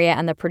 Maria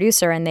and the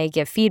producer, and they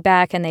give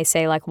feedback, and they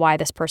say like why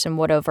this person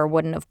would have or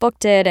wouldn't have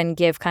booked it, and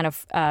give kind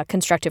of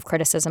constructive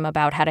criticism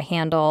about how to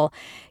handle,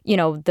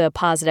 the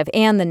positive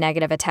and the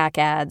negative attack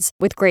ads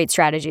with great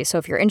strategy. So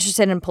if you're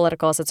interested in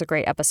politicals, it's a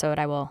great episode.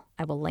 I will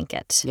link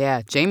it.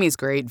 Yeah, Jamie's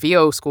great.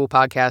 VO School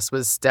Podcast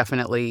was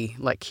definitely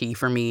like key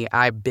for me.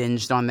 I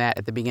binged on that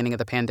at the beginning of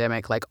the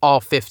pandemic, like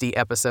all 50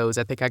 episodes.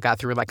 I think I got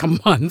through like a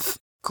month.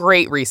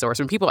 Great resource.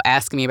 When people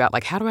ask me about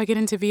like, how do I get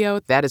into VO?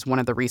 That is one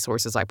of the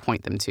resources I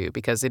point them to,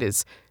 because it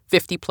is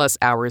 50 plus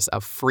hours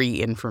of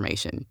free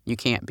information. You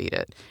can't beat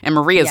it. And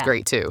Maria's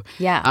great too.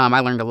 Yeah.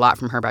 I learned a lot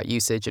from her about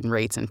usage and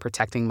rates and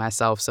protecting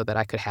myself so that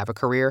I could have a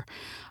career.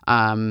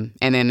 And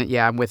then,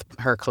 I'm with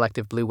her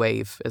collective Blue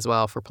Wave as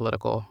well for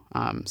political.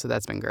 So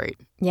that's been great.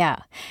 Yeah.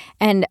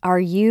 And are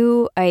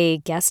you a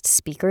guest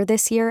speaker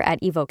this year at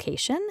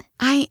Evocation?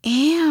 I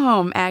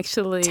am,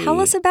 actually. Tell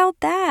us about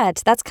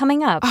that. That's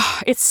coming up.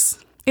 Oh, it's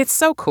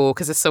so cool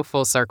because it's so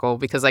full circle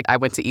because I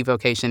went to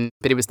Evocation,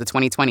 but it was the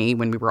 2020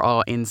 when we were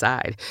all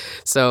inside.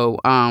 So,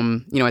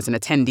 as an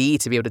attendee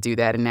to be able to do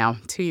that. And now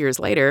 2 years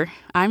later,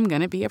 I'm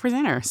going to be a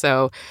presenter.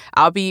 So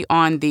I'll be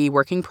on the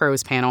Working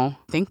Pros panel.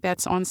 I think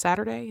that's on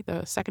Saturday,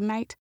 the second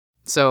night.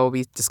 So we'll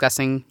be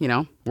discussing,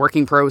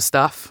 working pros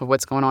stuff,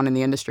 what's going on in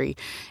the industry.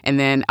 And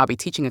then I'll be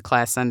teaching a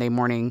class Sunday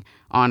morning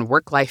on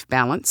work-life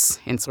balance.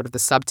 And sort of the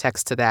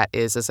subtext to that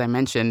is, as I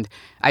mentioned,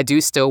 I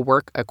do still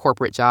work a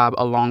corporate job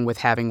along with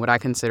having what I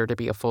consider to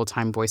be a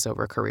full-time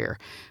voiceover career.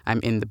 I'm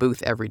in the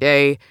booth every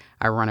day.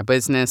 I run a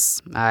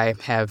business. I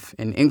have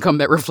an income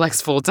that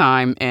reflects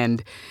full-time.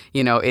 And,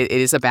 it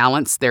is a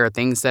balance. There are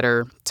things that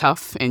are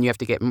tough and you have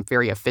to get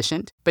very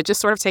efficient. But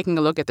just sort of taking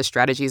a look at the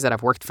strategies that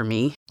have worked for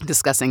me,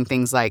 discussing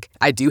things like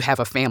I do have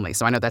a family,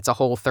 so I know that's a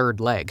whole third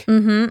leg.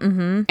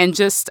 And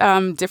just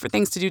different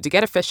things to do to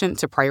get efficient,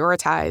 to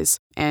prioritize.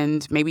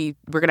 And maybe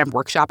we're going to have a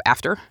workshop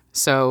after.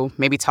 So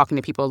maybe talking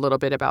to people a little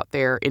bit about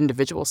their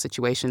individual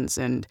situations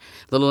and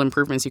little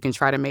improvements you can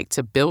try to make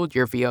to build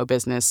your VO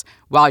business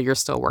while you're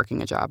still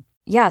working a job.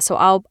 Yeah, so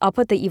I'll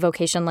put the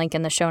Evocation link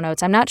in the show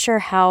notes. I'm not sure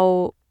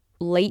how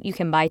late you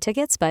can buy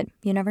tickets, but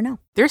you never know.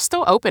 They're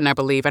still open, I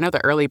believe. I know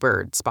the early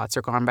bird spots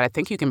are gone, but I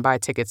think you can buy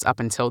tickets up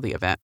until the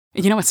event.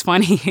 You know what's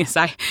funny is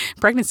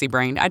pregnancy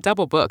brain, I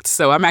double booked.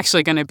 So I'm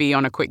actually going to be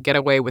on a quick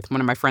getaway with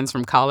one of my friends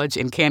from college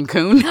in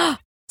Cancun.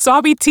 So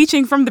I'll be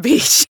teaching from the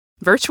beach.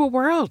 Virtual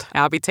world.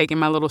 I'll be taking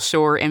my little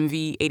Shure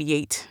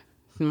MV88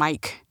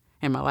 mic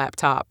and my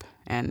laptop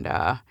and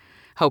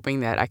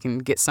hoping that I can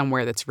get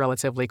somewhere that's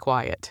relatively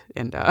quiet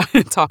and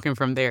talking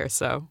from there.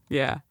 So,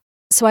 yeah.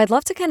 So I'd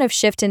love to kind of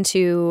shift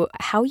into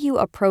how you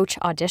approach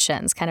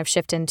auditions, kind of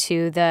shift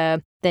into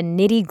the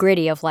nitty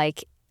gritty of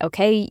like,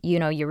 okay,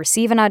 you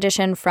receive an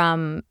audition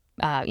from,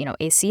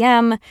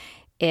 ACM.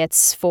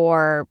 It's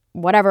for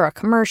whatever, a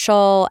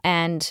commercial,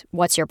 and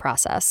what's your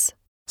process?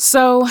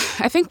 So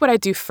I think what I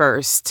do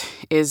first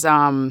is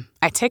I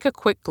take a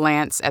quick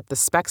glance at the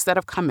specs that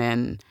have come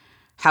in,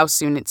 how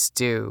soon it's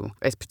due,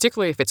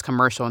 particularly if it's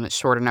commercial and it's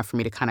short enough for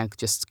me to kind of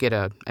just get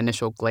an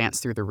initial glance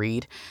through the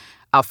read.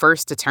 I'll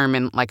first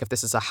determine, if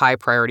this is a high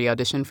priority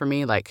audition for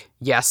me,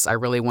 yes, I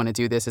really want to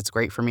do this. It's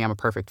great for me. I'm a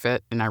perfect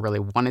fit and I really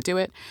want to do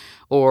it.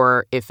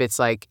 Or if it's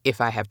if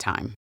I have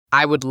time.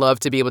 I would love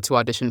to be able to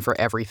audition for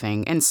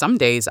everything. And some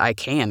days I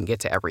can get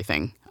to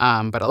everything.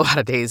 But a lot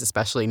of days,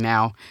 especially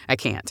now, I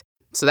can't.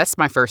 So that's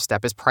my first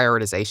step is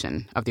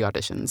prioritization of the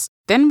auditions.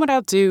 Then what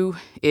I'll do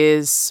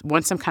is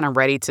once I'm kind of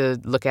ready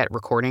to look at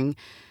recording,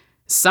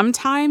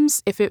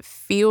 sometimes if it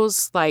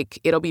feels like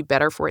it'll be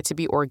better for it to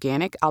be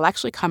organic, I'll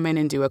actually come in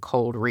and do a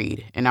cold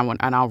read and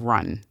I'll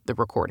run the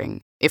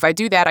recording. If I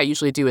do that, I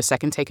usually do a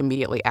second take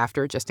immediately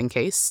after just in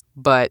case.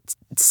 But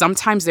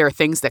sometimes there are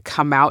things that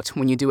come out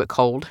when you do it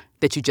cold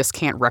that you just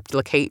can't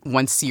replicate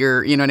once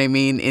you're,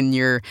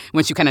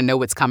 once you kind of know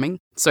what's coming.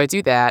 So I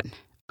do that.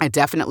 I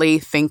definitely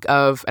think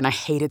of, and I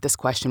hated this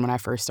question when I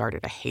first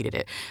started, I hated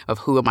it, of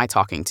who am I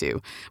talking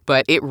to?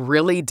 But it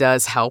really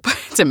does help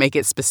to make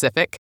it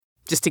specific,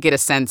 just to get a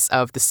sense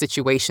of the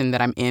situation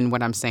that I'm in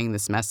when I'm saying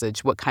this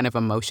message. What kind of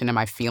emotion am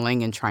I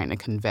feeling and trying to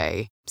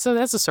convey? So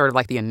that's sort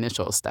of the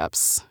initial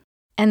steps.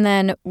 And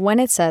then when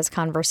it says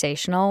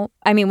conversational,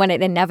 when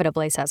it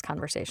inevitably says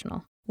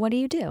conversational, what do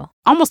you do?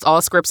 Almost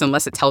all scripts,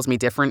 unless it tells me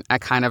different, I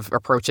kind of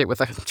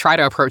try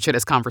to approach it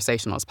as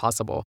conversational as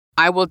possible.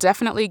 I will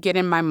definitely get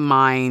in my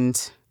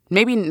mind,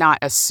 maybe not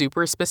a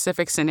super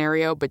specific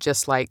scenario, but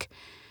just what's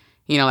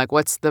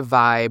the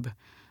vibe?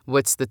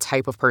 What's the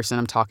type of person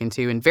I'm talking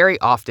to? And very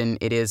often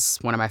it is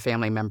one of my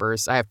family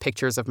members. I have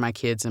pictures of my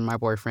kids and my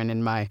boyfriend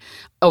and my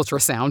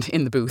ultrasound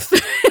in the booth.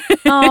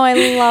 Oh, I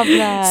love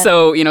that.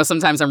 So,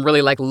 sometimes I'm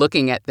really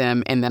looking at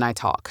them and then I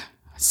talk.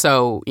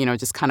 So,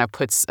 just kind of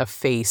puts a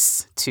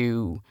face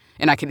to,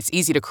 and it's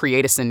easy to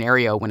create a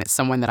scenario when it's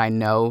someone that I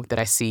know, that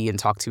I see and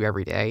talk to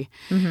every day,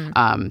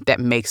 that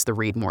makes the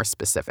read more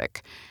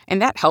specific.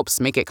 And that helps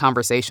make it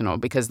conversational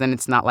because then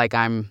it's not like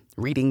I'm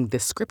reading the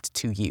script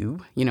to you.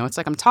 It's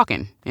like I'm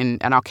talking.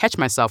 And I'll catch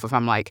myself if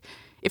I'm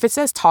if it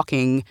says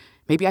talking,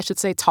 maybe I should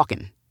say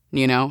talking,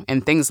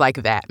 and things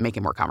like that make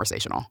it more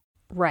conversational.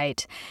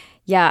 Right.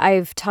 Yeah,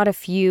 I've taught a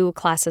few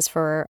classes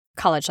for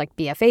college,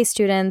 BFA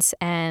students,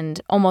 and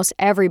almost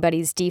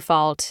everybody's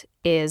default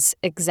is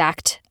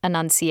exact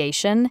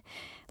enunciation.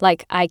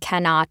 I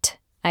cannot,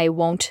 I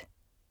won't,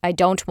 I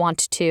don't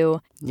want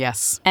to.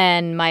 Yes.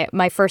 And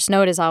my first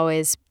note is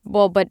always,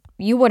 well, but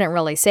you wouldn't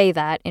really say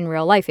that in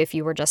real life. If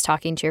you were just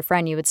talking to your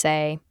friend, you would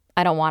say,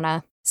 I don't want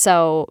to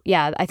So,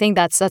 yeah, I think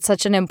that's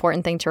such an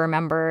important thing to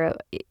remember.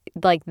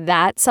 Like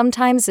that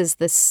sometimes is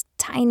this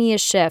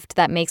tiniest shift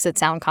that makes it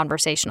sound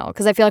conversational.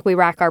 Because I feel like we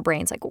rack our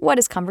brains like, what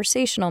does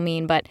conversational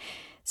mean? But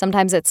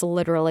sometimes it's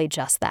literally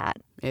just that.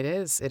 It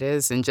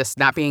is. And just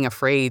not being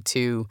afraid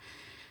to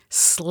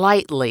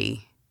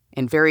slightly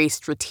and very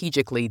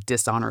strategically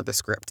dishonor the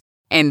script.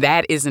 And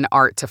that is an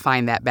art to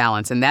find that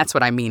balance. And that's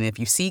what I mean. If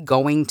you see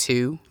going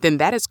to, then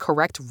that is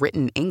correct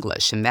written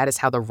English. And that is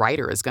how the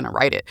writer is going to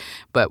write it.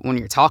 But when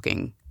you're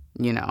talking,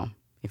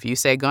 if you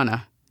say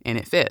gonna and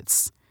it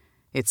fits,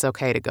 it's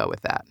okay to go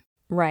with that.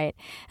 Right.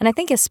 And I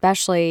think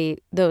especially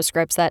those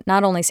scripts that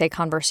not only say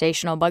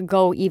conversational, but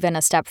go even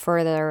a step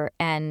further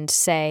and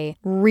say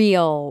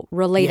real,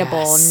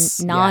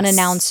 relatable,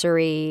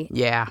 non-announcery.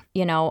 Yeah.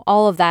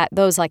 All of that,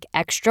 those like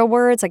extra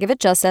words. Like if it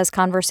just says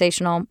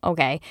conversational,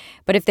 okay.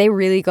 But if they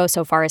really go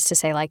so far as to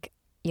say like,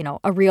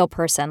 a real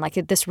person, like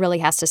this really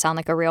has to sound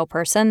like a real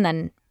person,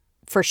 then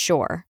for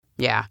sure.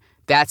 Yeah.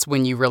 That's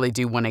when you really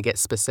do want to get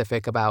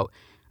specific about,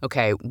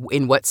 okay,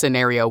 in what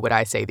scenario would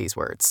I say these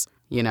words?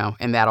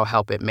 And that'll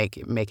help it make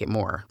it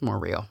more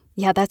real.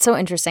 Yeah, that's so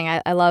interesting.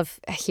 I love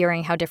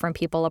hearing how different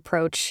people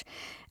approach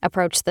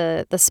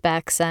the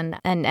specs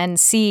and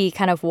see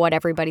kind of what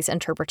everybody's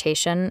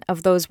interpretation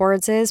of those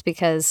words is,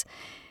 because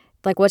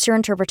like what's your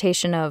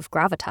interpretation of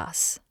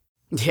gravitas?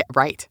 Yeah,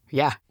 right.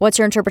 Yeah. What's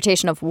your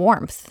interpretation of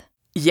warmth?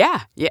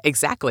 Yeah,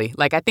 exactly.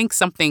 Like I think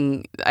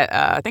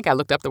I think I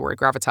looked up the word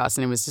gravitas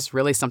and it was just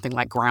really something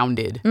like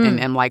grounded.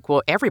 And I'm like,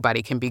 well,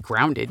 everybody can be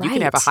grounded. Right. You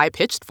can have a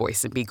high-pitched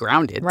voice and be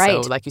grounded.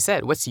 Right. So like you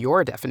said, what's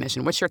your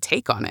definition? What's your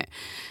take on it?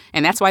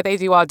 And that's why they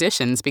do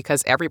auditions,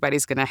 because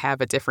everybody's going to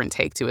have a different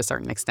take to a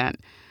certain extent.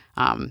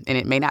 And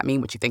it may not mean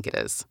what you think it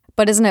is.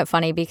 But isn't it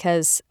funny,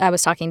 because I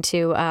was talking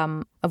to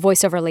a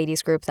voiceover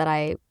ladies group that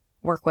I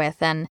work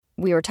with, and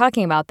we were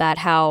talking about that,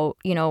 how,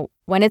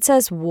 when it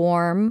says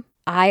warm,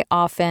 I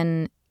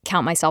often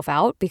count myself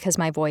out because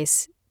my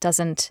voice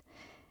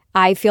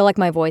I feel like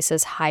my voice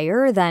is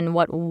higher than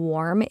what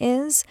warm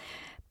is.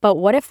 But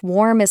what if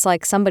warm is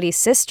like somebody's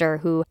sister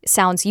who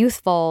sounds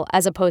youthful,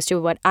 as opposed to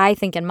what I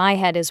think in my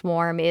head is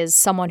warm is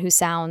someone who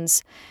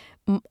sounds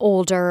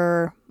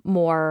older,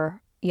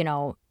 more,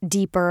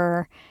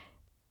 deeper.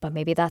 But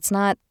maybe that's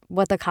not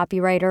what the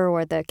copywriter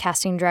or the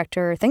casting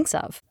director thinks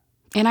of.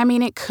 And I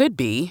mean, it could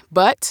be,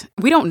 but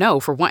we don't know,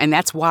 for one. And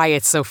that's why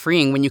it's so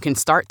freeing when you can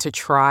start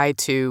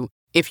to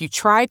if you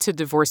try to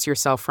divorce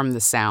yourself from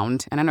the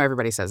sound, and I know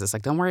everybody says this,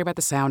 like, don't worry about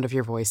the sound of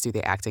your voice, do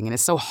the acting. And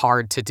it's so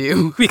hard to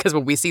do because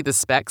when we see the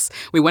specs,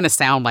 we want to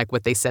sound like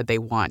what they said they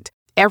want.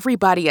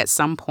 Everybody at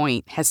some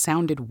point has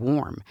sounded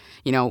warm.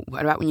 What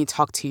about when you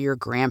talk to your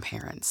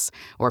grandparents,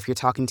 or if you're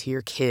talking to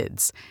your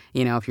kids?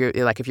 If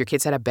your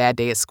kids had a bad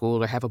day at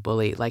school or have a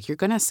bully, like you're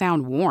going to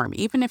sound warm,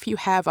 even if you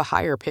have a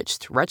higher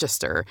pitched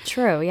register.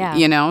 True,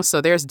 yeah. So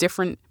there's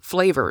different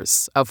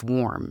flavors of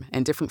warm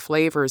and different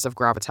flavors of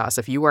gravitas.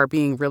 If you are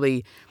being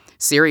really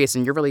serious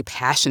and you're really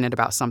passionate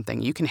about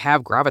something, you can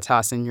have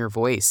gravitas in your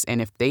voice.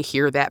 And if they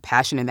hear that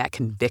passion and that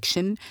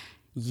conviction,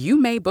 you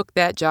may book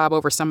that job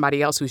over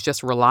somebody else who's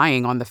just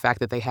relying on the fact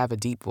that they have a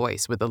deep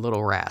voice with a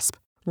little rasp.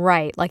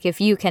 Right. Like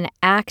if you can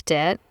act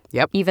it,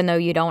 yep, even though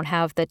you don't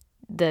have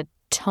the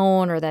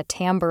tone or the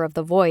timbre of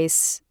the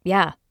voice.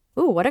 Yeah.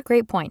 Ooh, what a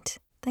great point.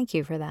 Thank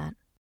you for that.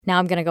 Now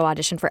I'm going to go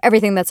audition for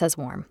everything that says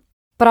warm.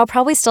 But I'll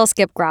probably still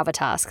skip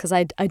gravitas because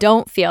I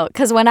don't feel,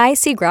 because when I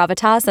see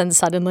gravitas, then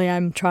suddenly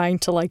I'm trying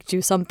to like do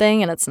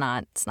something and it's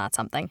not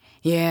something.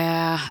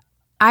 Yeah.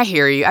 I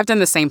hear you. I've done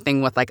the same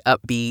thing with like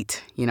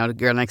Upbeat, the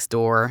Girl Next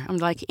Door. I'm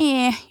like,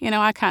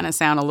 I kind of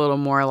sound a little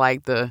more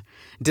like the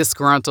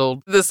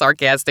disgruntled, the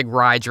sarcastic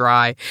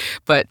dry.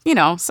 But,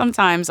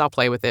 sometimes I'll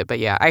play with it. But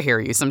yeah, I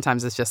hear you.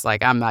 Sometimes it's just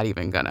like, I'm not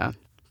even going to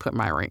put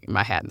my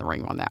hat in the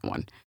ring on that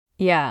one.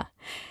 Yeah.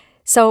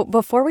 So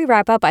before we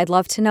wrap up, I'd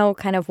love to know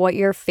kind of what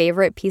your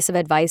favorite piece of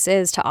advice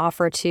is to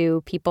offer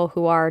to people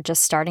who are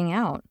just starting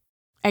out.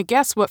 I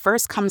guess what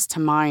first comes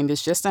to mind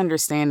is just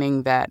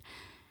understanding that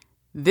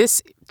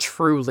this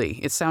truly,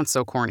 it sounds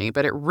so corny,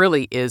 but it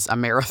really is a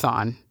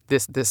marathon,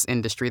 this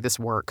industry, this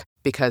work,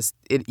 because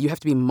you have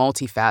to be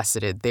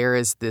multifaceted. There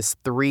is this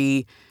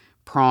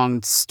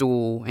 3-pronged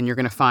stool, and you're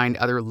going to find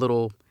other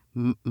little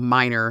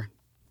minor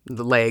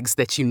legs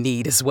that you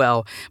need as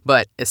well.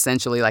 But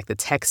essentially like the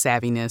tech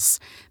savviness,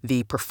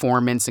 the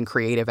performance and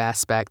creative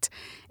aspect,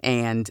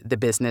 and the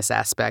business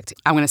aspect.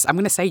 I'm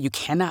going to say you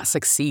cannot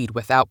succeed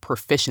without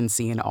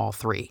proficiency in all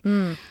 3.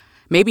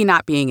 Maybe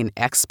not being an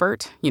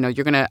expert, you're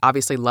going to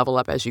obviously level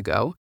up as you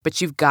go,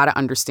 but you've got to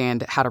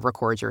understand how to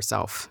record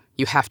yourself.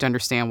 You have to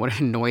understand what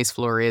a noise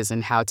floor is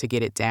and how to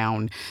get it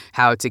down,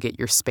 how to get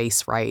your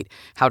space right,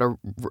 how to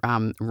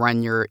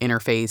run your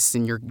interface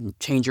and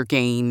change your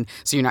gain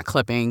so you're not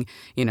clipping.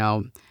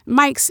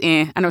 Mics,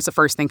 I know it's the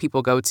first thing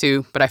people go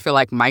to, but I feel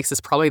like mics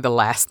is probably the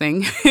last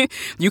thing.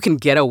 You can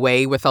get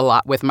away with a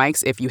lot with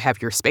mics if you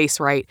have your space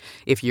right,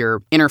 if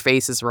your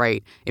interface is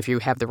right, if you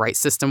have the right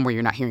system where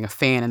you're not hearing a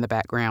fan in the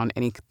background,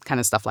 any kind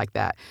of stuff like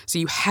that. So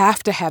you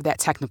have to have that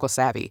technical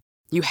savvy.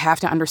 You have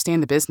to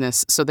understand the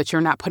business so that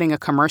you're not putting a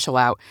commercial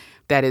out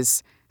that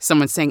is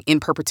someone's saying in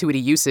perpetuity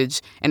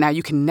usage, and now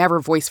you can never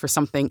voice for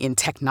something in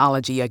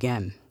technology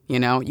again.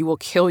 You will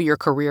kill your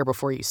career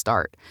before you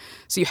start.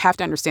 So you have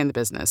to understand the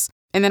business.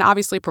 And then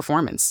obviously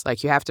performance.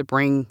 Like you have to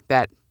bring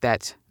that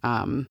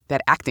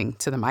acting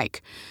to the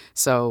mic.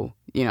 So,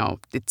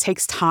 it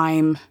takes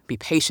time. Be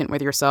patient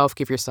with yourself.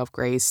 Give yourself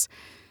grace.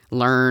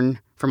 Learn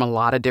from a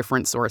lot of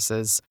different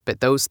sources. But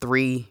those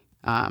three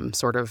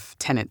sort of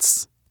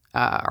tenets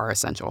are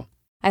essential.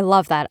 I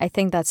love that. I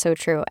think that's so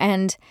true.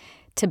 And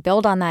to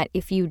build on that,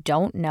 if you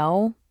don't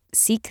know,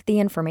 seek the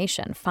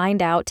information.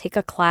 Find out, take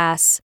a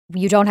class.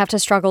 You don't have to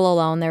struggle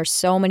alone. There's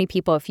so many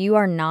people. If you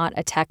are not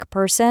a tech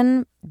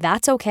person,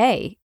 that's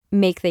okay.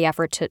 Make the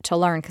effort to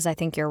learn, because I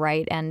think you're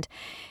right. And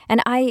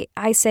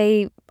I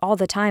say all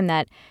the time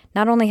that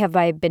not only have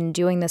I been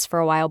doing this for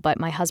a while, but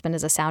my husband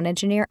is a sound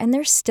engineer, and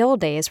there's still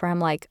days where I'm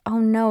like, oh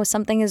no,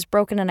 something is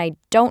broken and I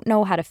don't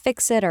know how to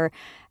fix it, or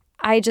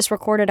I just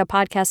recorded a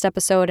podcast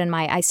episode and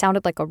I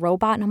sounded like a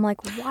robot, and I'm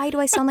like, why do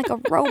I sound like a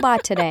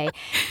robot today?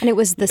 And it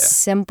was the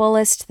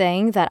simplest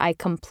thing that I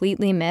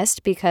completely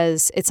missed,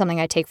 because it's something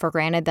I take for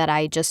granted that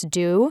I just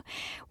do,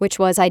 which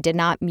was I did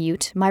not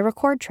mute my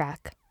record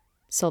track.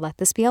 So let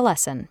this be a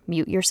lesson.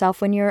 Mute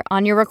yourself when you're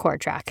on your record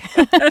track.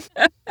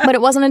 But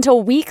it wasn't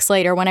until weeks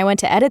later when I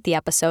went to edit the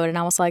episode and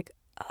I was like,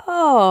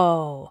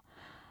 oh,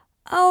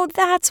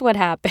 that's what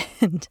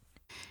happened.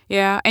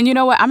 Yeah. And you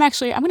know what? I'm going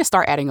to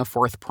start adding a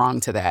fourth prong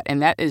to that.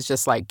 And that is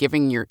just like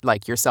giving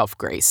yourself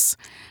grace,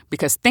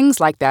 because things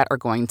like that are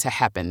going to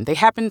happen. They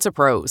happen to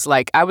pros.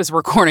 Like I was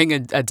recording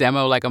a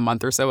demo like a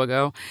month or so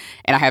ago,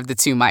 and I have the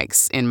two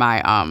mics in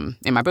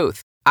my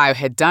booth. I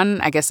had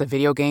done, I guess, a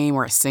video game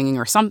or a singing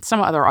or some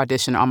other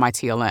audition on my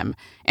TLM,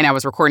 and I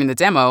was recording the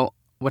demo,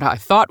 what I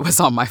thought was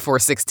on my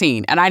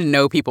 416. And I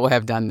know people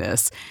have done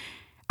this.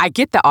 I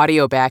get the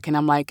audio back and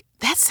I'm like,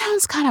 that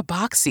sounds kind of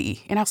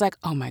boxy. And I was like,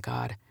 oh my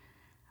God,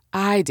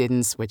 I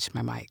didn't switch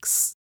my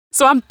mics.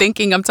 So I'm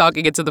thinking I'm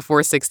talking into the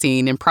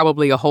 416, and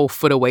probably a whole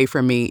foot away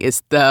from me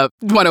is the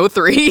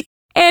 103.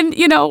 And,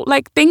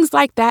 like things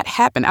like that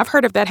happen. I've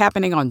heard of that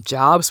happening on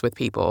jobs with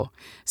people.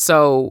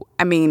 So,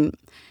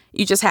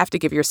 you just have to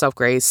give yourself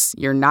grace.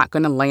 You're not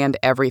going to land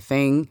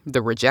everything.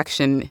 The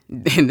rejection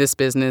in this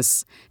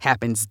business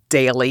happens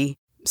daily.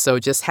 So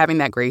just having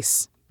that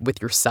grace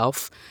with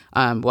yourself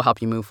will help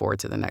you move forward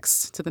to the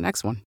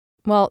next one.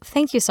 Well,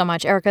 thank you so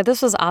much, Erica.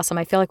 This was awesome.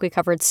 I feel like we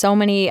covered so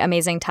many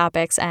amazing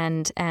topics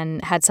and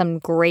had some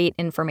great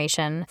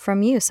information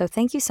from you. So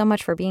thank you so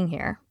much for being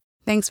here.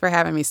 Thanks for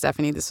having me,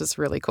 Stephanie. This was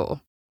really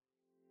cool.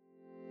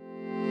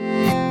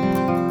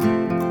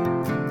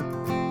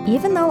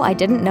 Even though I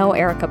didn't know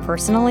Erica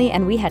personally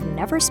and we had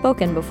never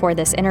spoken before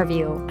this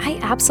interview, I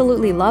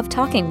absolutely loved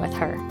talking with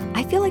her.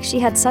 I feel like she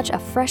had such a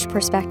fresh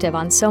perspective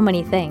on so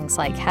many things,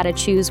 like how to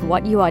choose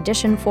what you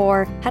audition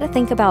for, how to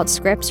think about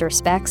scripts or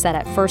specs that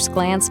at first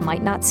glance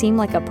might not seem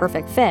like a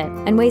perfect fit,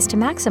 and ways to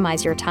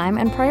maximize your time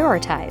and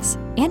prioritize.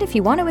 And if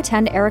you want to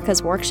attend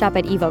Erica's workshop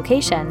at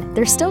eVocation,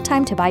 there's still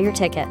time to buy your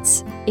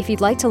tickets. If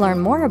you'd like to learn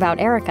more about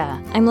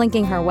Erica, I'm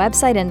linking her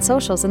website and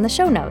socials in the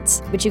show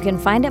notes, which you can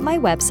find at my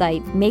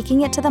website,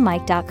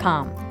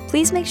 makingittothemic.com.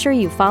 Please make sure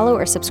you follow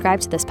or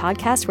subscribe to this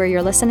podcast where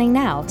you're listening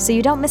now so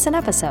you don't miss an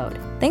episode.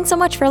 Thanks so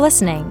much for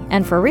listening,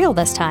 and for real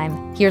this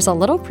time, here's a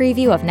little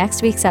preview of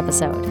next week's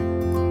episode.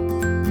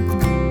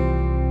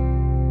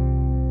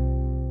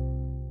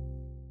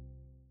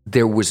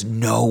 There was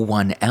no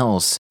one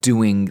else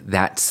doing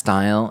that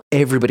style.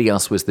 Everybody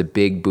else was the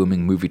big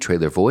booming movie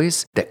trailer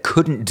voice that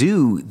couldn't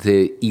do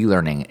the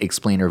e-learning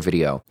explainer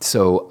video.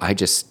 So I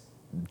just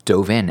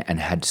dove in and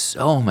had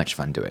so much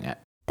fun doing it.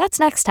 That's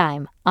next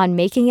time on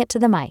Making It to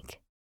the Mic.